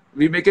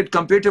make it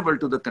compatible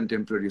to the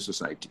contemporary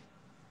society.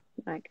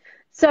 Right.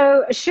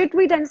 So should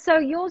we then? So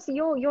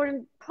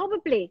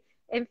probably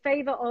in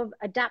favor of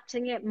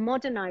adapting it,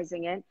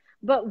 modernizing it.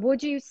 But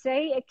would you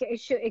say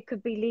it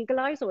could be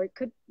legalized, or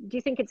do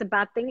you think it's a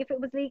bad thing if it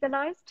was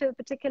legalized to a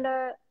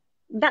particular?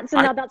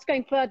 That's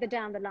going further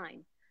down the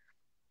line.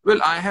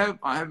 Well, I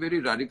have very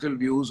radical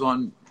views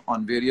on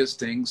various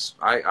things.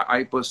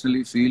 I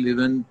personally feel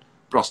even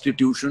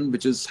prostitution,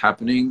 which is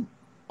happening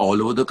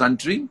all over the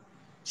country,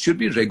 should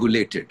be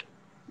regulated.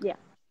 Yeah.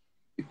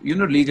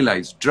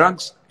 Legalized.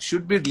 Drugs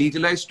should be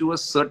legalized to a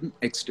certain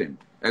extent.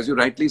 As you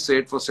rightly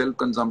said, for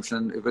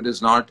self-consumption, if it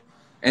is not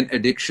an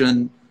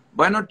addiction,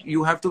 why not?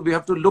 We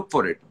have to look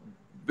for it.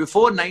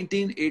 Before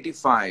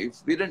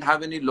 1985, we didn't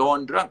have any law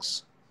on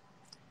drugs.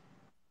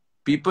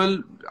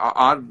 People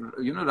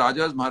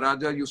Rajas,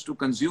 Maharajas used to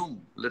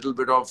consume a little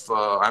bit of,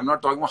 I'm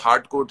not talking about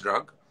hardcore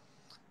drug,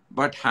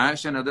 but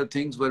hash and other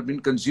things were being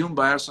consumed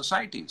by our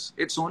societies.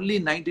 It's only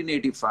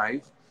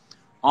 1985,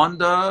 on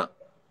the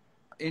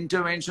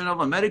intervention of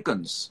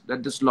Americans,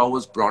 that this law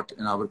was brought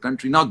in our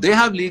country. Now they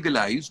have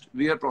legalized,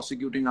 we are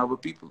prosecuting our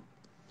people.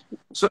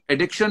 So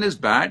addiction is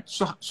bad.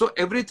 So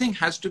everything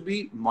has to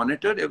be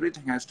monitored,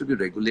 everything has to be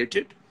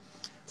regulated.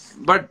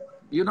 But,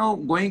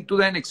 going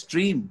to an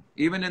extreme,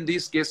 even in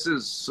these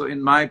cases, so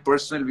in my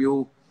personal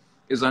view,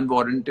 is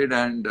unwarranted,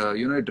 and,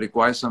 it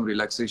requires some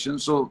relaxation.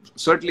 So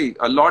certainly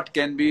a lot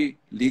can be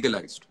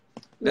legalized.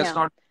 Let's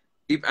not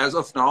keep as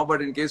of now,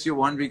 but in case you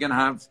want, we can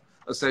have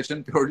a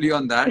session purely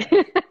on that.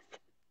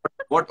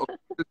 What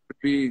should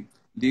be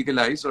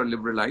legalized or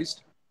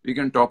liberalized, we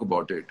can talk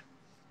about it.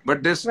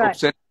 But this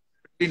obsession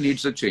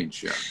needs a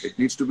change. Yeah, it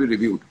needs to be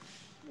reviewed.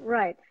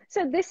 Right.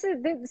 So this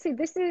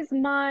is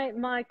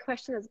my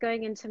question that's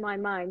going into my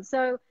mind.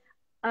 So,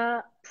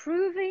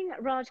 proving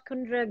Raj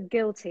Kundra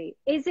guilty,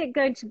 is it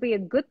going to be a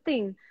good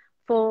thing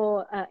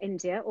for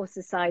India or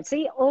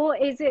society, or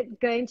is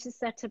it going to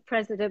set a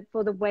precedent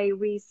for the way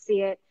we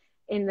see it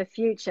in the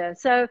future?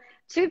 So,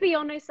 to be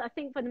honest, I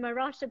think for the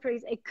Maharashtra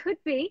police, it could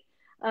be.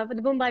 For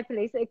the Mumbai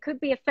police, it could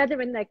be a feather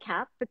in their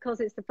cap because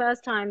it's the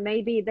first time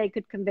maybe they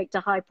could convict a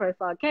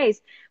high-profile case.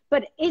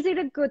 But is it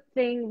a good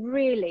thing,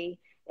 really,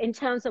 in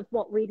terms of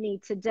what we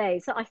need today?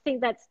 So I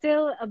think that's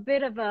still a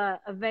bit of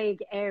a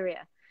vague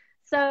area.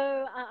 So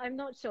I'm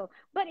not sure.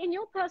 But in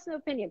your personal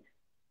opinion,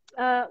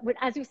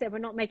 as you said, we're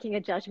not making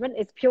a judgment.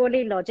 It's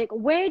purely logic.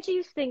 Where do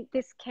you think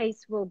this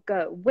case will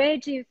go? Where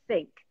do you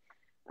think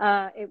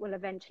it will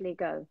eventually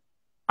go?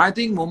 I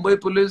think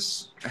Mumbai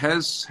police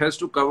has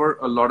to cover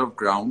a lot of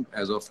ground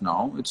as of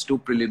now. It's too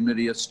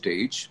preliminary a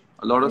stage.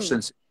 A lot of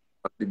sensitivity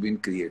has been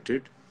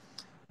created.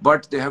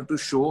 But they have to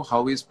show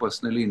how he's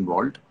personally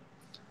involved.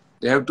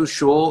 They have to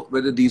show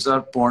whether these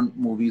are porn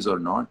movies or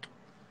not.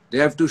 They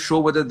have to show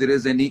whether there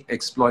is any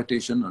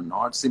exploitation or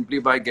not, simply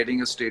by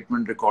getting a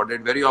statement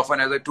recorded. Very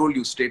often, as I told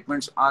you,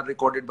 statements are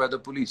recorded by the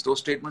police. Those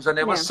statements are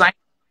never signed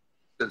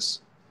by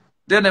witnesses.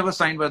 They're never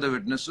signed by the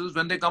witnesses.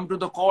 When they come to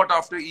the court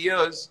after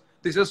years,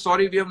 they say,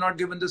 sorry, we have not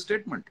given the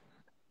statement.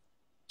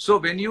 So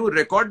when you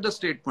record the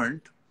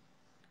statement,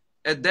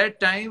 at that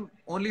time,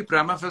 only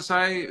prima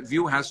facie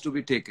view has to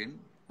be taken.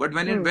 But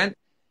when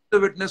the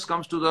witness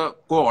comes to the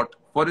court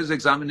for his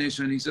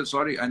examination, he says,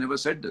 sorry, I never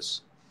said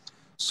this.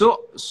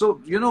 So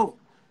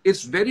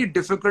it's very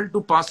difficult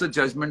to pass a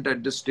judgment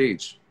at this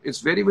stage.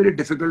 It's very, very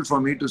difficult for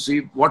me to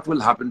see what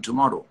will happen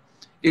tomorrow.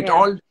 It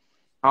all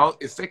how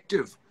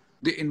effective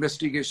the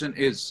investigation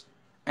is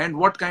and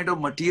what kind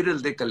of material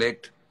they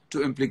collect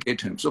to implicate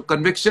him. So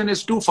conviction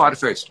is too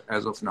far-fetched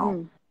as of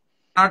now.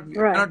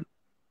 And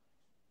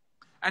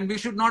we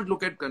should not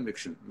look at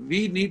conviction.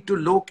 We need to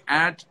look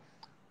at,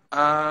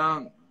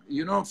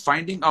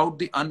 finding out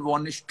the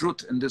unvarnished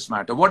truth in this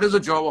matter. What is the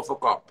job of a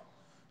cop?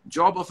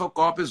 Job of a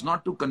cop is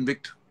not to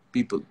convict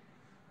people.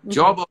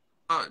 Job of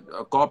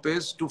a cop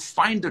is to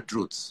find the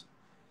truths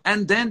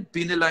and then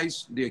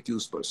penalize the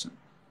accused person.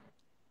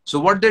 So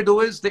what they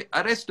do is they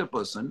arrest a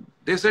person.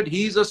 They said,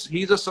 he's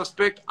a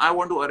suspect, I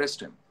want to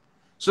arrest him.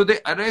 So they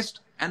arrest,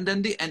 and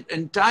then the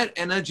entire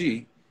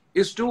energy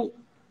is to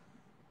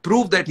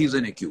prove that he's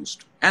an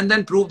accused and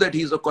then prove that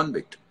he's a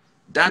convict.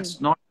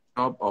 That's not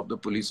the job of the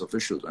police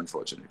officials,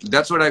 unfortunately.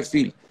 That's what I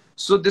feel.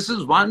 So this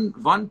is one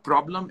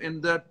problem in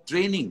the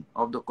training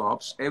of the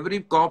cops.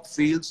 Every cop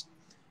feels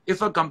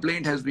if a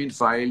complaint has been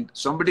filed,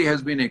 somebody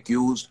has been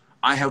accused,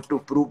 I have to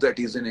prove that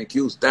he's an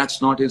accused.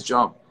 That's not his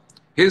job.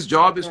 His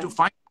job is to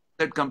find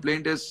that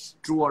complaint is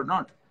true or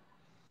not.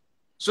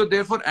 So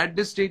therefore, at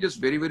this stage, it's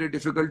very, very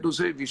difficult to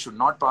say. We should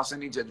not pass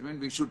any judgment.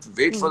 We should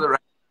wait for the right.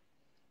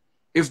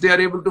 If they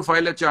are able to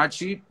file a charge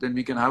sheet, then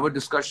we can have a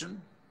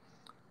discussion.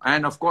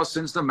 And of course,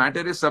 since the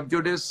matter is sub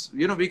judice,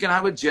 we can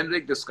have a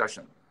generic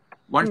discussion.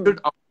 One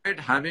should avoid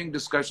having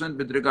discussion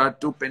with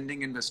regard to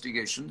pending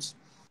investigations.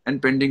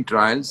 and pending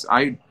trials.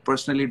 I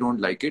personally don't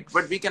like it,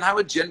 but we can have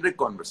a generic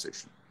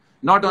conversation,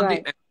 not on the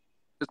evidence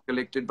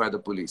collected by the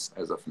police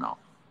as of now.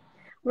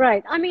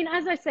 Right. I mean,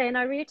 as I say, and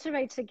I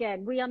reiterate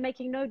again, we are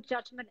making no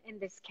judgment in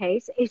this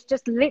case. It's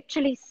just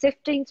literally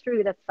sifting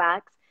through the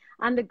facts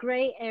and the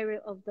grey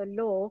area of the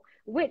law,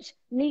 which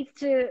needs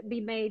to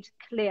be made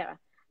clear.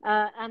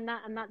 And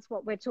that's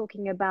what we're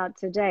talking about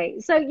today.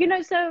 So, you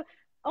know, so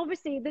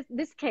obviously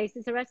this case,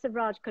 this arrest of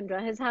Raj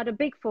Kundra, has had a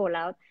big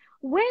fallout.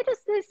 Where does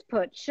this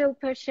put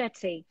Shilpa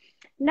Shetty?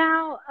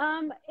 Now,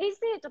 is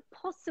it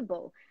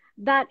possible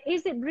that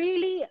is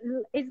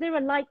there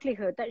a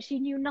likelihood that she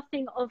knew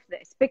nothing of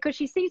this? Because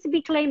she seems to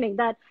be claiming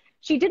that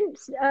she didn't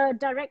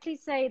directly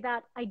say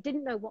that I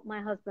didn't know what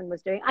my husband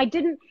was doing. I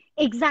didn't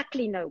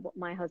exactly know what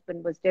my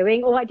husband was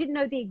doing, or I didn't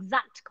know the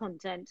exact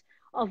content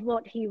of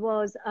what he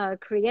was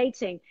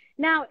creating.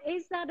 Now,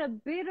 is that a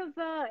bit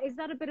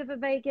of a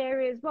vague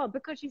area as well?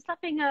 Because she's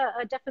slapping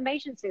a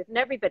defamation suit on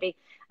everybody,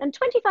 and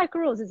 25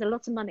 crores is a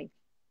lot of money.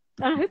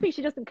 I'm hoping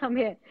she doesn't come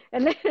here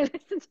and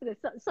listen to this.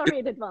 Sorry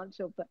in advance,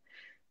 Shilpa.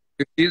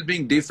 If she's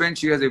being defamed,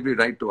 she has every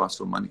right to ask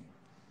for money.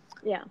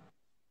 Yeah.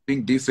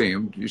 Being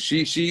defamed,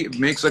 she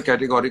makes a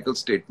categorical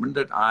statement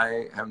that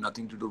I have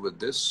nothing to do with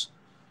this.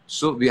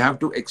 So we have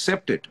to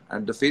accept it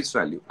at the face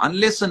value,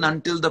 unless and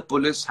until the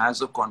police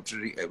has a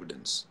contrary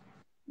evidence.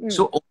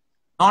 So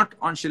not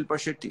on Shilpa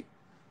Shetty.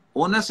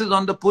 Onus is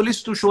on the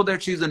police to show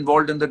that she's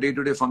involved in the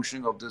day-to-day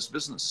functioning of this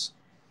business.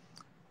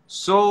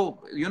 So,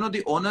 you know,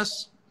 the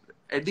onus,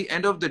 at the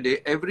end of the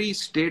day, every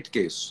state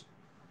case,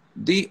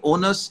 the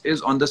onus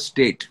is on the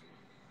state,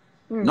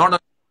 not on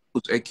the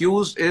accused.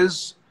 Accused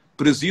is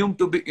presumed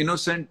to be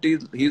innocent till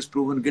he is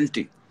proven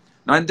guilty.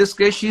 Now, in this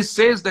case, she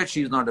says that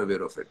she is not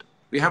aware of it.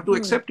 We have to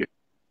accept it.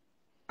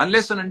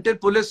 Unless and until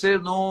police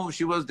says, no,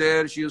 she was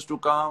there, she used to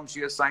come, she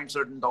has signed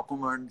certain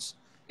documents.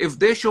 If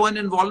they show an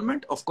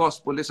involvement, of course,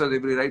 police has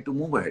every right to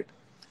move ahead.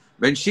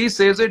 When she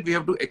says it, we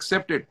have to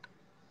accept it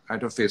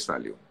at her face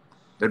value,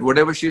 that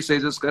whatever she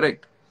says is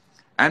correct.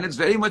 And it's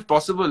very much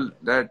possible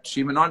that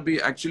she may not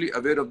be actually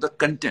aware of the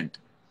content.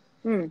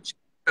 She's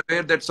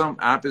aware that some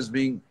app is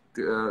being,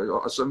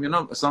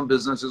 some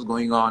business is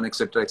going on,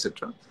 etc.,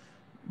 etc.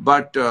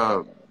 But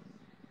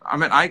I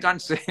mean, I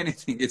can't say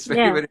anything. It's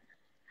very.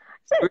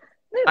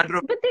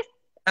 But this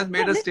has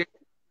made a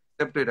statement,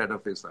 accept it at a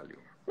face value.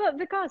 Well,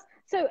 because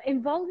so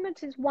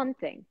involvement is one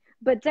thing,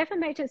 but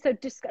defamation. So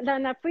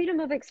now freedom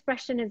of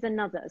expression is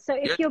another. So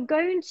if you're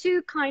going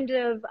to kind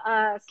of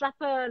slap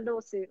a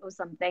lawsuit or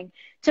something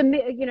to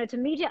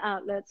media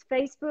outlets,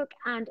 Facebook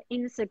and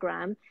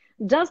Instagram,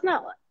 does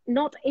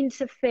not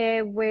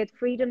interfere with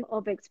freedom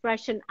of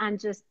expression and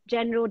just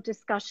general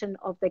discussion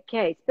of the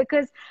case?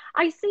 Because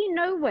I see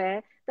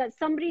nowhere that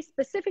somebody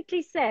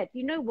specifically said,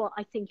 you know what,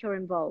 I think you're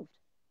involved.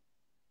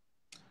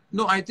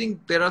 No, I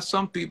think there are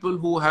some people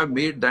who have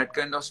made that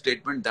kind of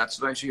statement.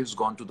 That's why she has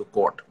gone to the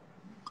court.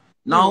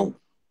 Now,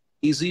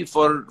 easy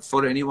for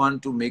anyone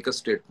to make a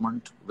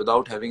statement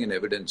without having an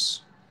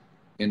evidence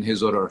in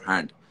his or her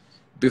hand.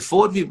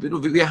 Before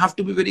we have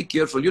to be very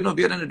careful. You know,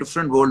 we are in a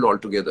different world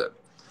altogether.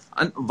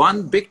 And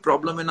one big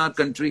problem in our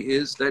country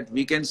is that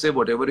we can say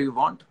whatever we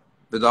want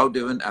without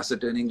even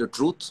ascertaining the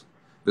truth,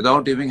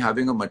 without even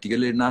having a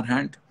material in our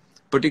hand.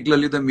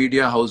 Particularly the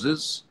media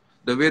houses,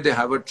 the way they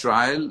have a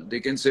trial, they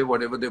can say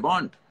whatever they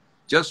want.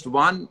 Just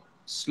one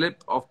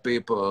slip of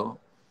paper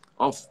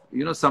of,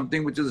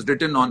 something which is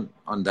written on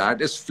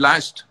that is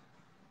flashed,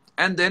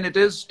 and then it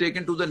is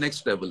taken to the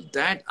next level.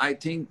 That, I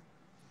think,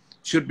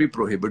 should be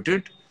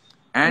prohibited.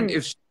 And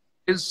if she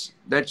is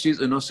that she's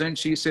innocent,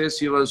 she says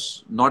she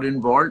was not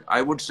involved,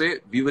 I would say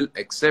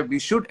we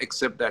should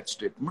accept that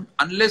statement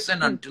unless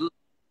and until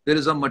there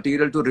is a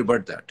material to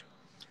rebut that.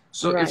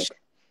 So if she,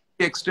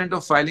 the extent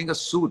of filing a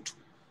suit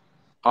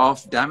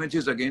of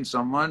damages against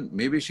someone,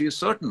 maybe she is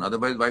certain.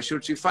 Otherwise, why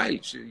should she file?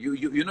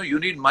 You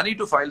need money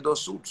to file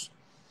those suits.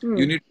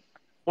 You need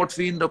court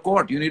fee in the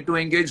court. You need to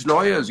engage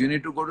lawyers. You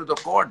need to go to the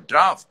court,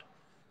 draft.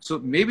 So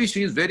maybe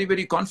she is very,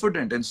 very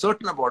confident and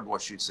certain about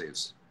what she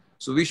says.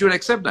 So we should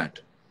accept that.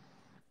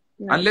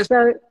 Unless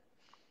someone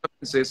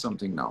says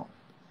something now.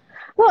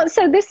 Well,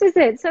 so this is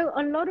it. So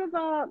a lot of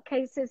our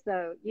cases,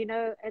 though, in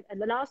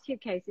the last few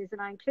cases,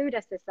 and I include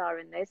SSR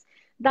in this,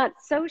 that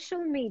social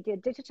media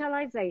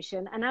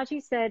digitalization, and as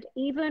you said,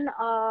 even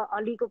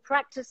our legal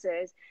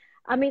practices,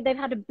 I mean, they've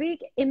had a big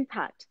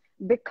impact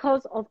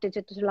because of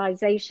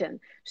digitalization.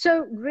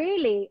 So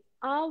really,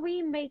 are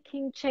we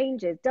making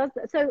changes?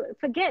 So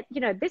forget,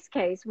 this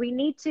case, we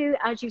need to,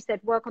 as you said,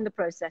 work on the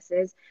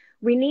processes.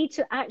 We need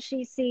to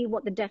actually see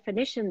what the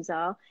definitions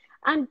are.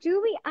 And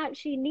do we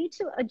actually need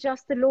to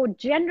adjust the law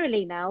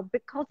generally now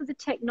because of the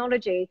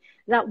technology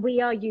that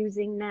we are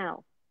using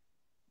now?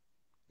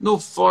 No,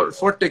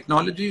 for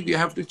technology, we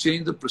have to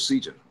change the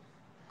procedure.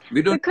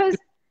 We don't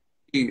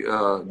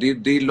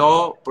the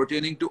law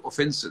pertaining to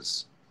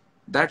offenses.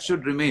 That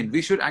should remain.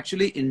 We should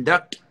actually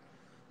induct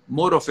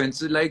more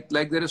offenses, like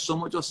there is so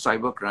much of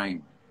cyber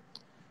crime.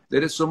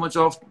 There is so much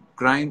of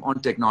crime on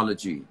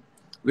technology,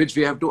 which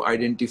we have to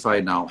identify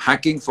now.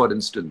 Hacking, for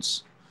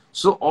instance.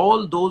 So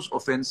all those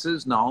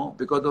offenses now,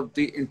 because of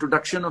the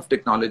introduction of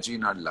technology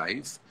in our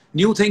life,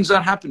 new things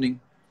are happening.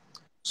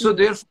 So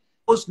therefore,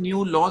 those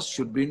new laws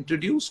should be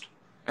introduced.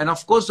 And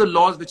of course, the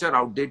laws which are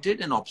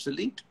outdated and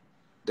obsolete,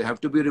 they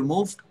have to be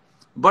removed.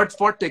 But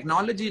for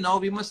technology now,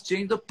 we must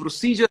change the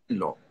procedure in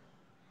law.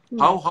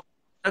 How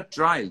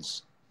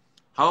trials,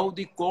 how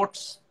the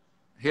courts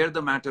hear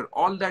the matter,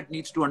 all that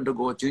needs to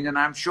undergo a change. And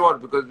I'm sure,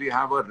 because we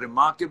have a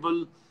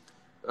remarkable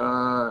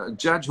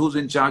judge who's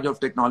in charge of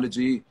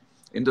technology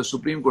in the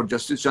Supreme Court,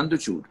 Justice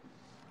Chandrachud.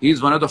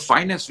 He's one of the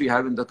finest we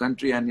have in the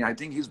country, and I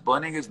think he's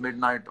burning his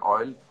midnight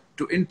oil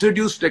to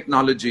introduce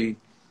technology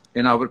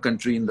in our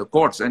country in the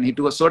courts. And he,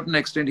 to a certain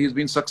extent, he's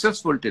been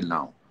successful till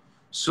now.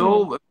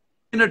 So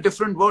in a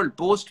different world,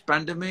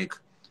 post-pandemic,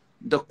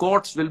 the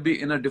courts will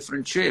be in a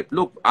different shape.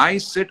 Look, I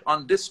sit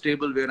on this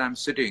table where I'm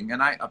sitting,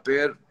 and I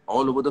appear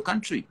all over the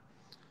country.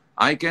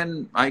 I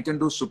can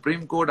do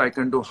Supreme Court, I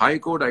can do High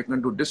Court, I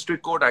can do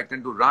District Court, I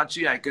can do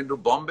Ranchi, I can do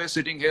Bombay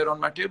sitting here on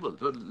my table.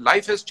 So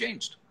life has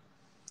changed.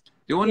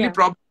 The only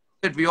problem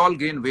is that we all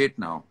gain weight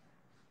now.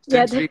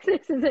 Yeah, this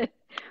is it.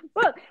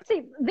 Well,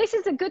 see, this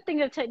is a good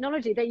thing of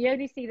technology, that you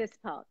only see this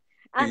part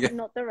and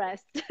not the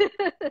rest.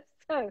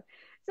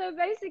 So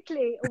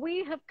basically,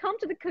 we have come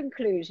to the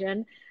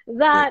conclusion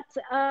that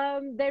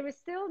there is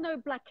still no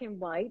black and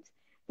white.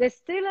 There's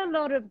still a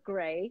lot of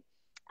gray.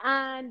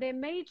 And there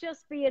may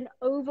just be an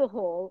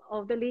overhaul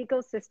of the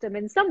legal system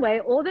in some way,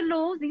 or the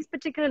laws, these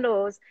particular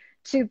laws,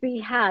 to be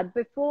had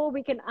before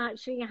we can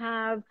actually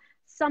have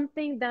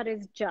something that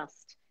is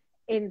just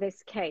in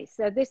this case.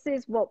 So this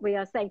is what we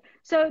are saying.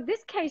 So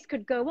this case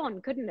could go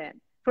on, couldn't it,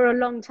 for a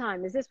long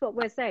time? Is this what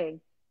we're saying?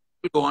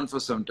 It will go on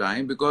for some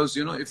time, because,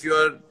 you know, if you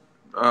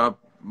are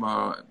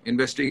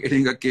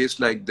investigating a case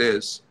like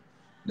this,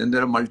 then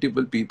there are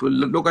multiple people.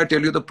 Look, I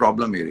tell you the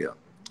problem area.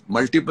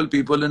 Multiple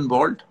people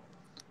involved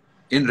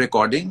in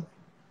recording,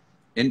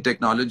 in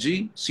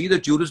technology. See the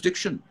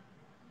jurisdiction.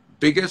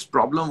 Biggest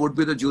problem would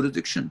be the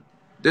jurisdiction.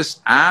 This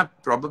app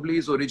probably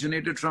is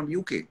originated from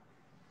UK.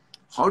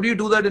 How do you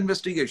do that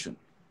investigation?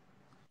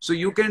 So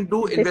you can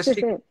do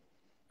investigation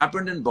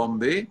happened in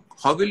Bombay.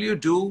 How will you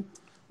do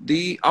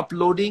the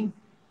uploading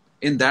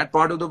in that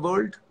part of the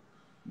world?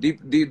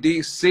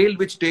 The sale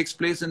which takes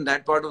place in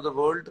that part of the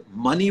world,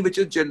 money which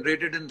is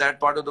generated in that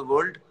part of the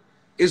world,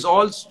 is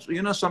all,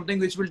 you know, something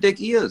which will take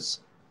years.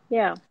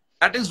 Yeah.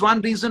 That is one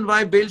reason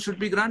why bail should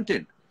be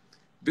granted.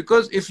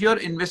 Because if your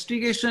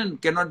investigation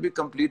cannot be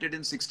completed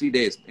in 60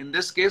 days, in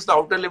this case, the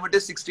outer limit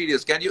is 60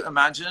 days. Can you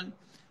imagine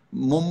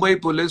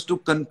Mumbai police to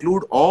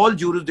conclude all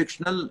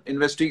jurisdictional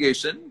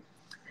investigation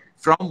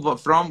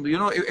from you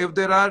know, if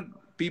there are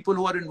people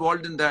who are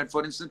involved in that,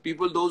 for instance,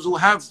 those who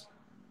have,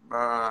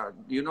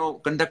 you know,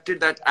 conducted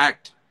that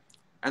act,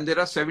 and there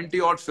are 70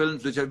 odd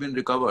films which have been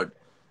recovered,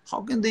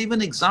 how can they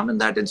even examine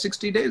that in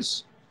 60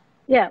 days?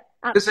 Yeah,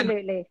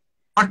 absolutely.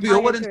 Not be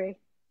over,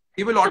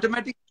 he will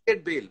automatically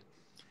get bail.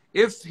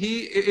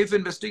 If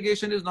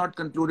investigation is not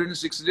concluded in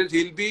 60 days,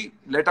 he'll be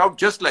let out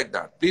just like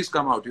that. Please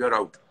come out, you are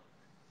out.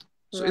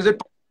 So is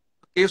it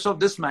a case of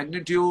this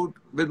magnitude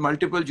with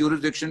multiple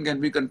jurisdiction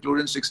can be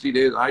concluded in 60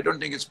 days? I don't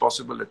think it's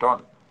possible at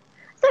all.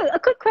 So a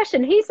quick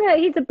question. He's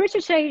a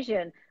British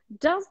Asian.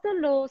 Does the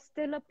law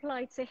still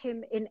apply to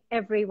him in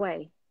every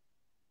way?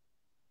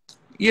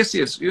 Yes,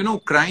 yes. You know,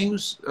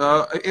 crimes,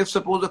 if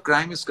suppose a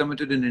crime is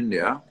committed in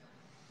India,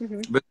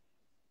 but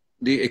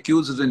the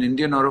accused is an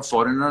Indian or a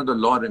foreigner, the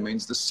law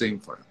remains the same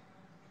for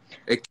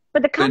him.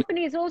 But the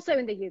company is also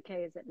in the UK,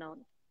 is it not?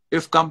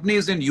 If company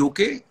is in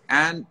UK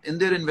and in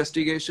their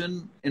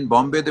investigation in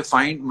Bombay, they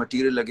find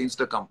material against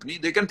the company,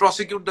 they can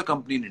prosecute the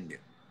company in India.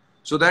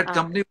 So that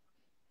company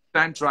will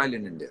stand trial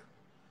in India.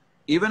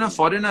 Even a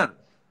foreigner,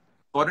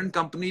 foreign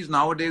companies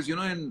nowadays, you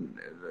know, in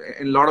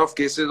a lot of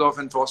cases of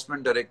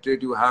enforcement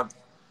directorate, you have,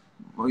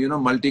 you know,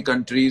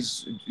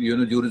 multi-countries, you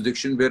know,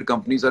 jurisdiction where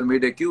companies are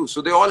made accused.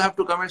 So they all have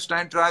to come and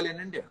stand trial in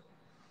India.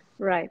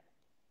 Right.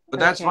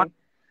 But that's one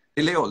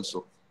delay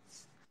also.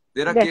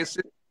 There are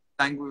cases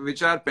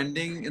which are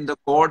pending in the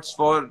courts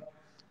for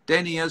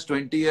 10 years,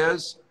 20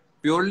 years,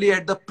 purely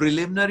at the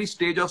preliminary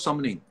stage of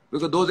summoning,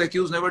 because those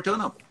accused never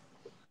turn up.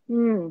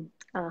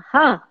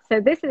 So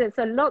this is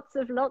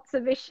lots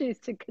of issues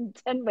to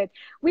contend with.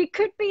 We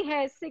could be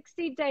here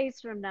 60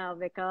 days from now,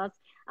 Vikas,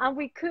 and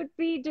we could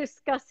be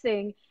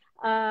discussing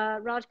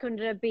Raj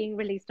Kundra being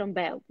released on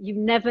bail. You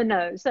never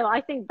know. So I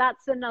think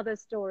that's another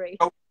story.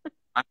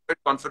 I'm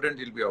quite confident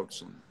he'll be out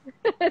soon.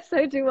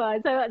 So do I.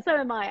 So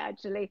am I,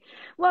 actually.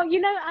 Well, you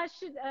know, as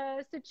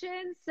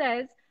Sachin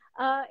says,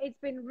 it's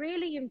been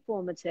really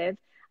informative.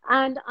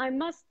 And I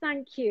must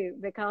thank you,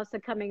 Vikas, for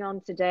coming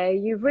on today.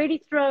 You've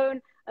really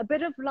thrown a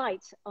bit of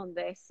light on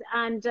this,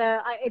 and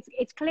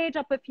it's cleared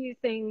up a few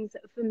things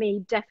for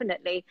me,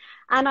 definitely.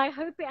 And I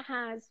hope it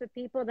has for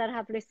people that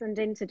have listened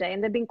in today,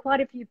 and there have been quite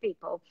a few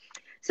people.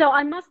 So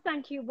I must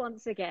thank you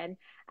once again.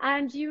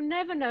 And you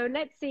never know,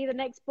 let's see the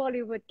next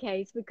Bollywood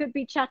case. We could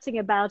be chatting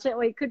about it,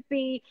 or it could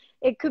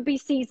be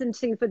season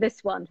 2 for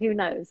this one. Who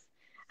knows?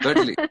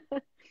 Certainly.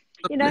 It's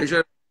a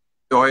pleasure.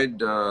 Enjoyed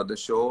the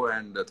show,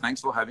 and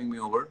thanks for having me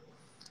over.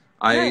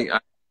 I,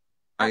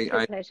 absolute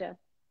I pleasure.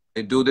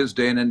 I do this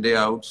day in and day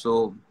out.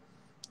 So,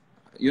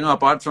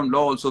 apart from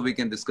law, also we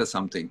can discuss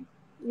something.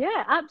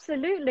 Yeah,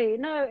 absolutely.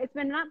 No, it's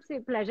been an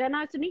absolute pleasure. And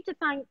I also need to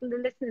thank the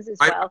listeners as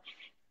I'm well.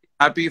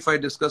 happy if I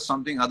discuss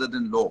something other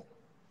than law.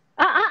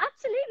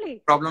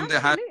 Absolutely. Problem they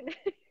have, Absolutely.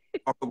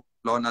 talk about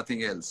law,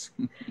 nothing else.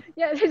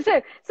 Yeah,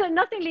 so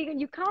nothing legal.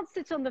 You can't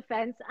sit on the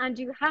fence, and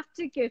you have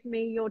to give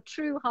me your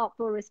true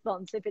heartful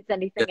response if it's Yes.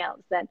 anything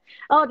else. Then,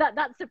 oh,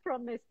 that's a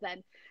promise.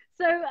 Then,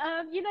 so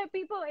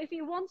people, if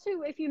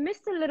you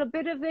missed a little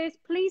bit of this,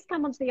 please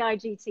come onto the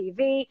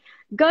IGTV,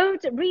 go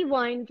to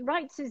rewind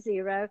right to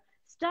zero.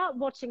 Start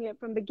watching it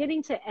from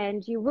beginning to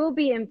end. You will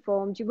be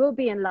informed. You will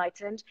be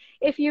enlightened.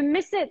 If you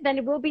miss it, then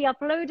it will be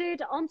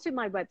uploaded onto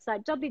my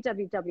website,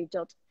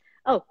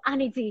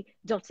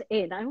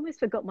 anid.in. I almost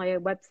forgot my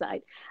own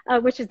website,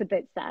 which is a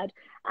bit sad.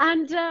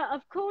 And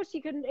of course,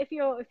 you can, if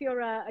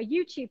you're a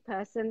YouTube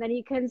person, then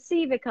you can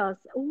see Vikas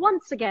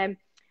once again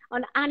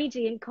on Annie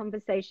D in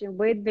conversation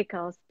with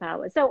Vikas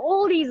Pahwa. So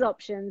all these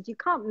options, you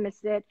can't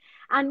miss it,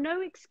 and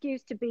no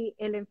excuse to be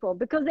ill-informed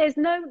because there's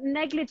no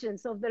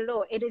negligence of the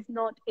law. It is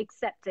not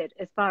accepted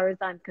as far as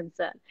I'm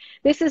concerned.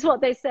 This is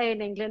what they say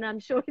in England. I'm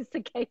sure it's the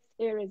case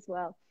here as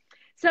well.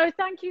 So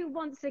thank you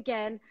once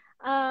again.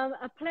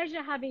 A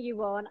pleasure having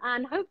you on,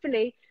 and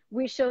hopefully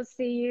we shall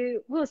see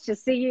you. We'll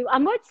just see you. I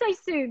might say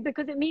soon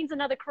because it means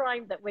another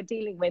crime that we're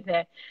dealing with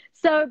here.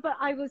 So, but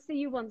I will see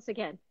you once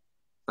again.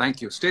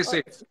 Thank you. Stay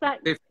safe.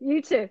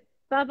 You too.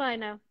 Bye-bye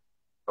now.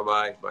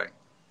 Bye-bye. Bye.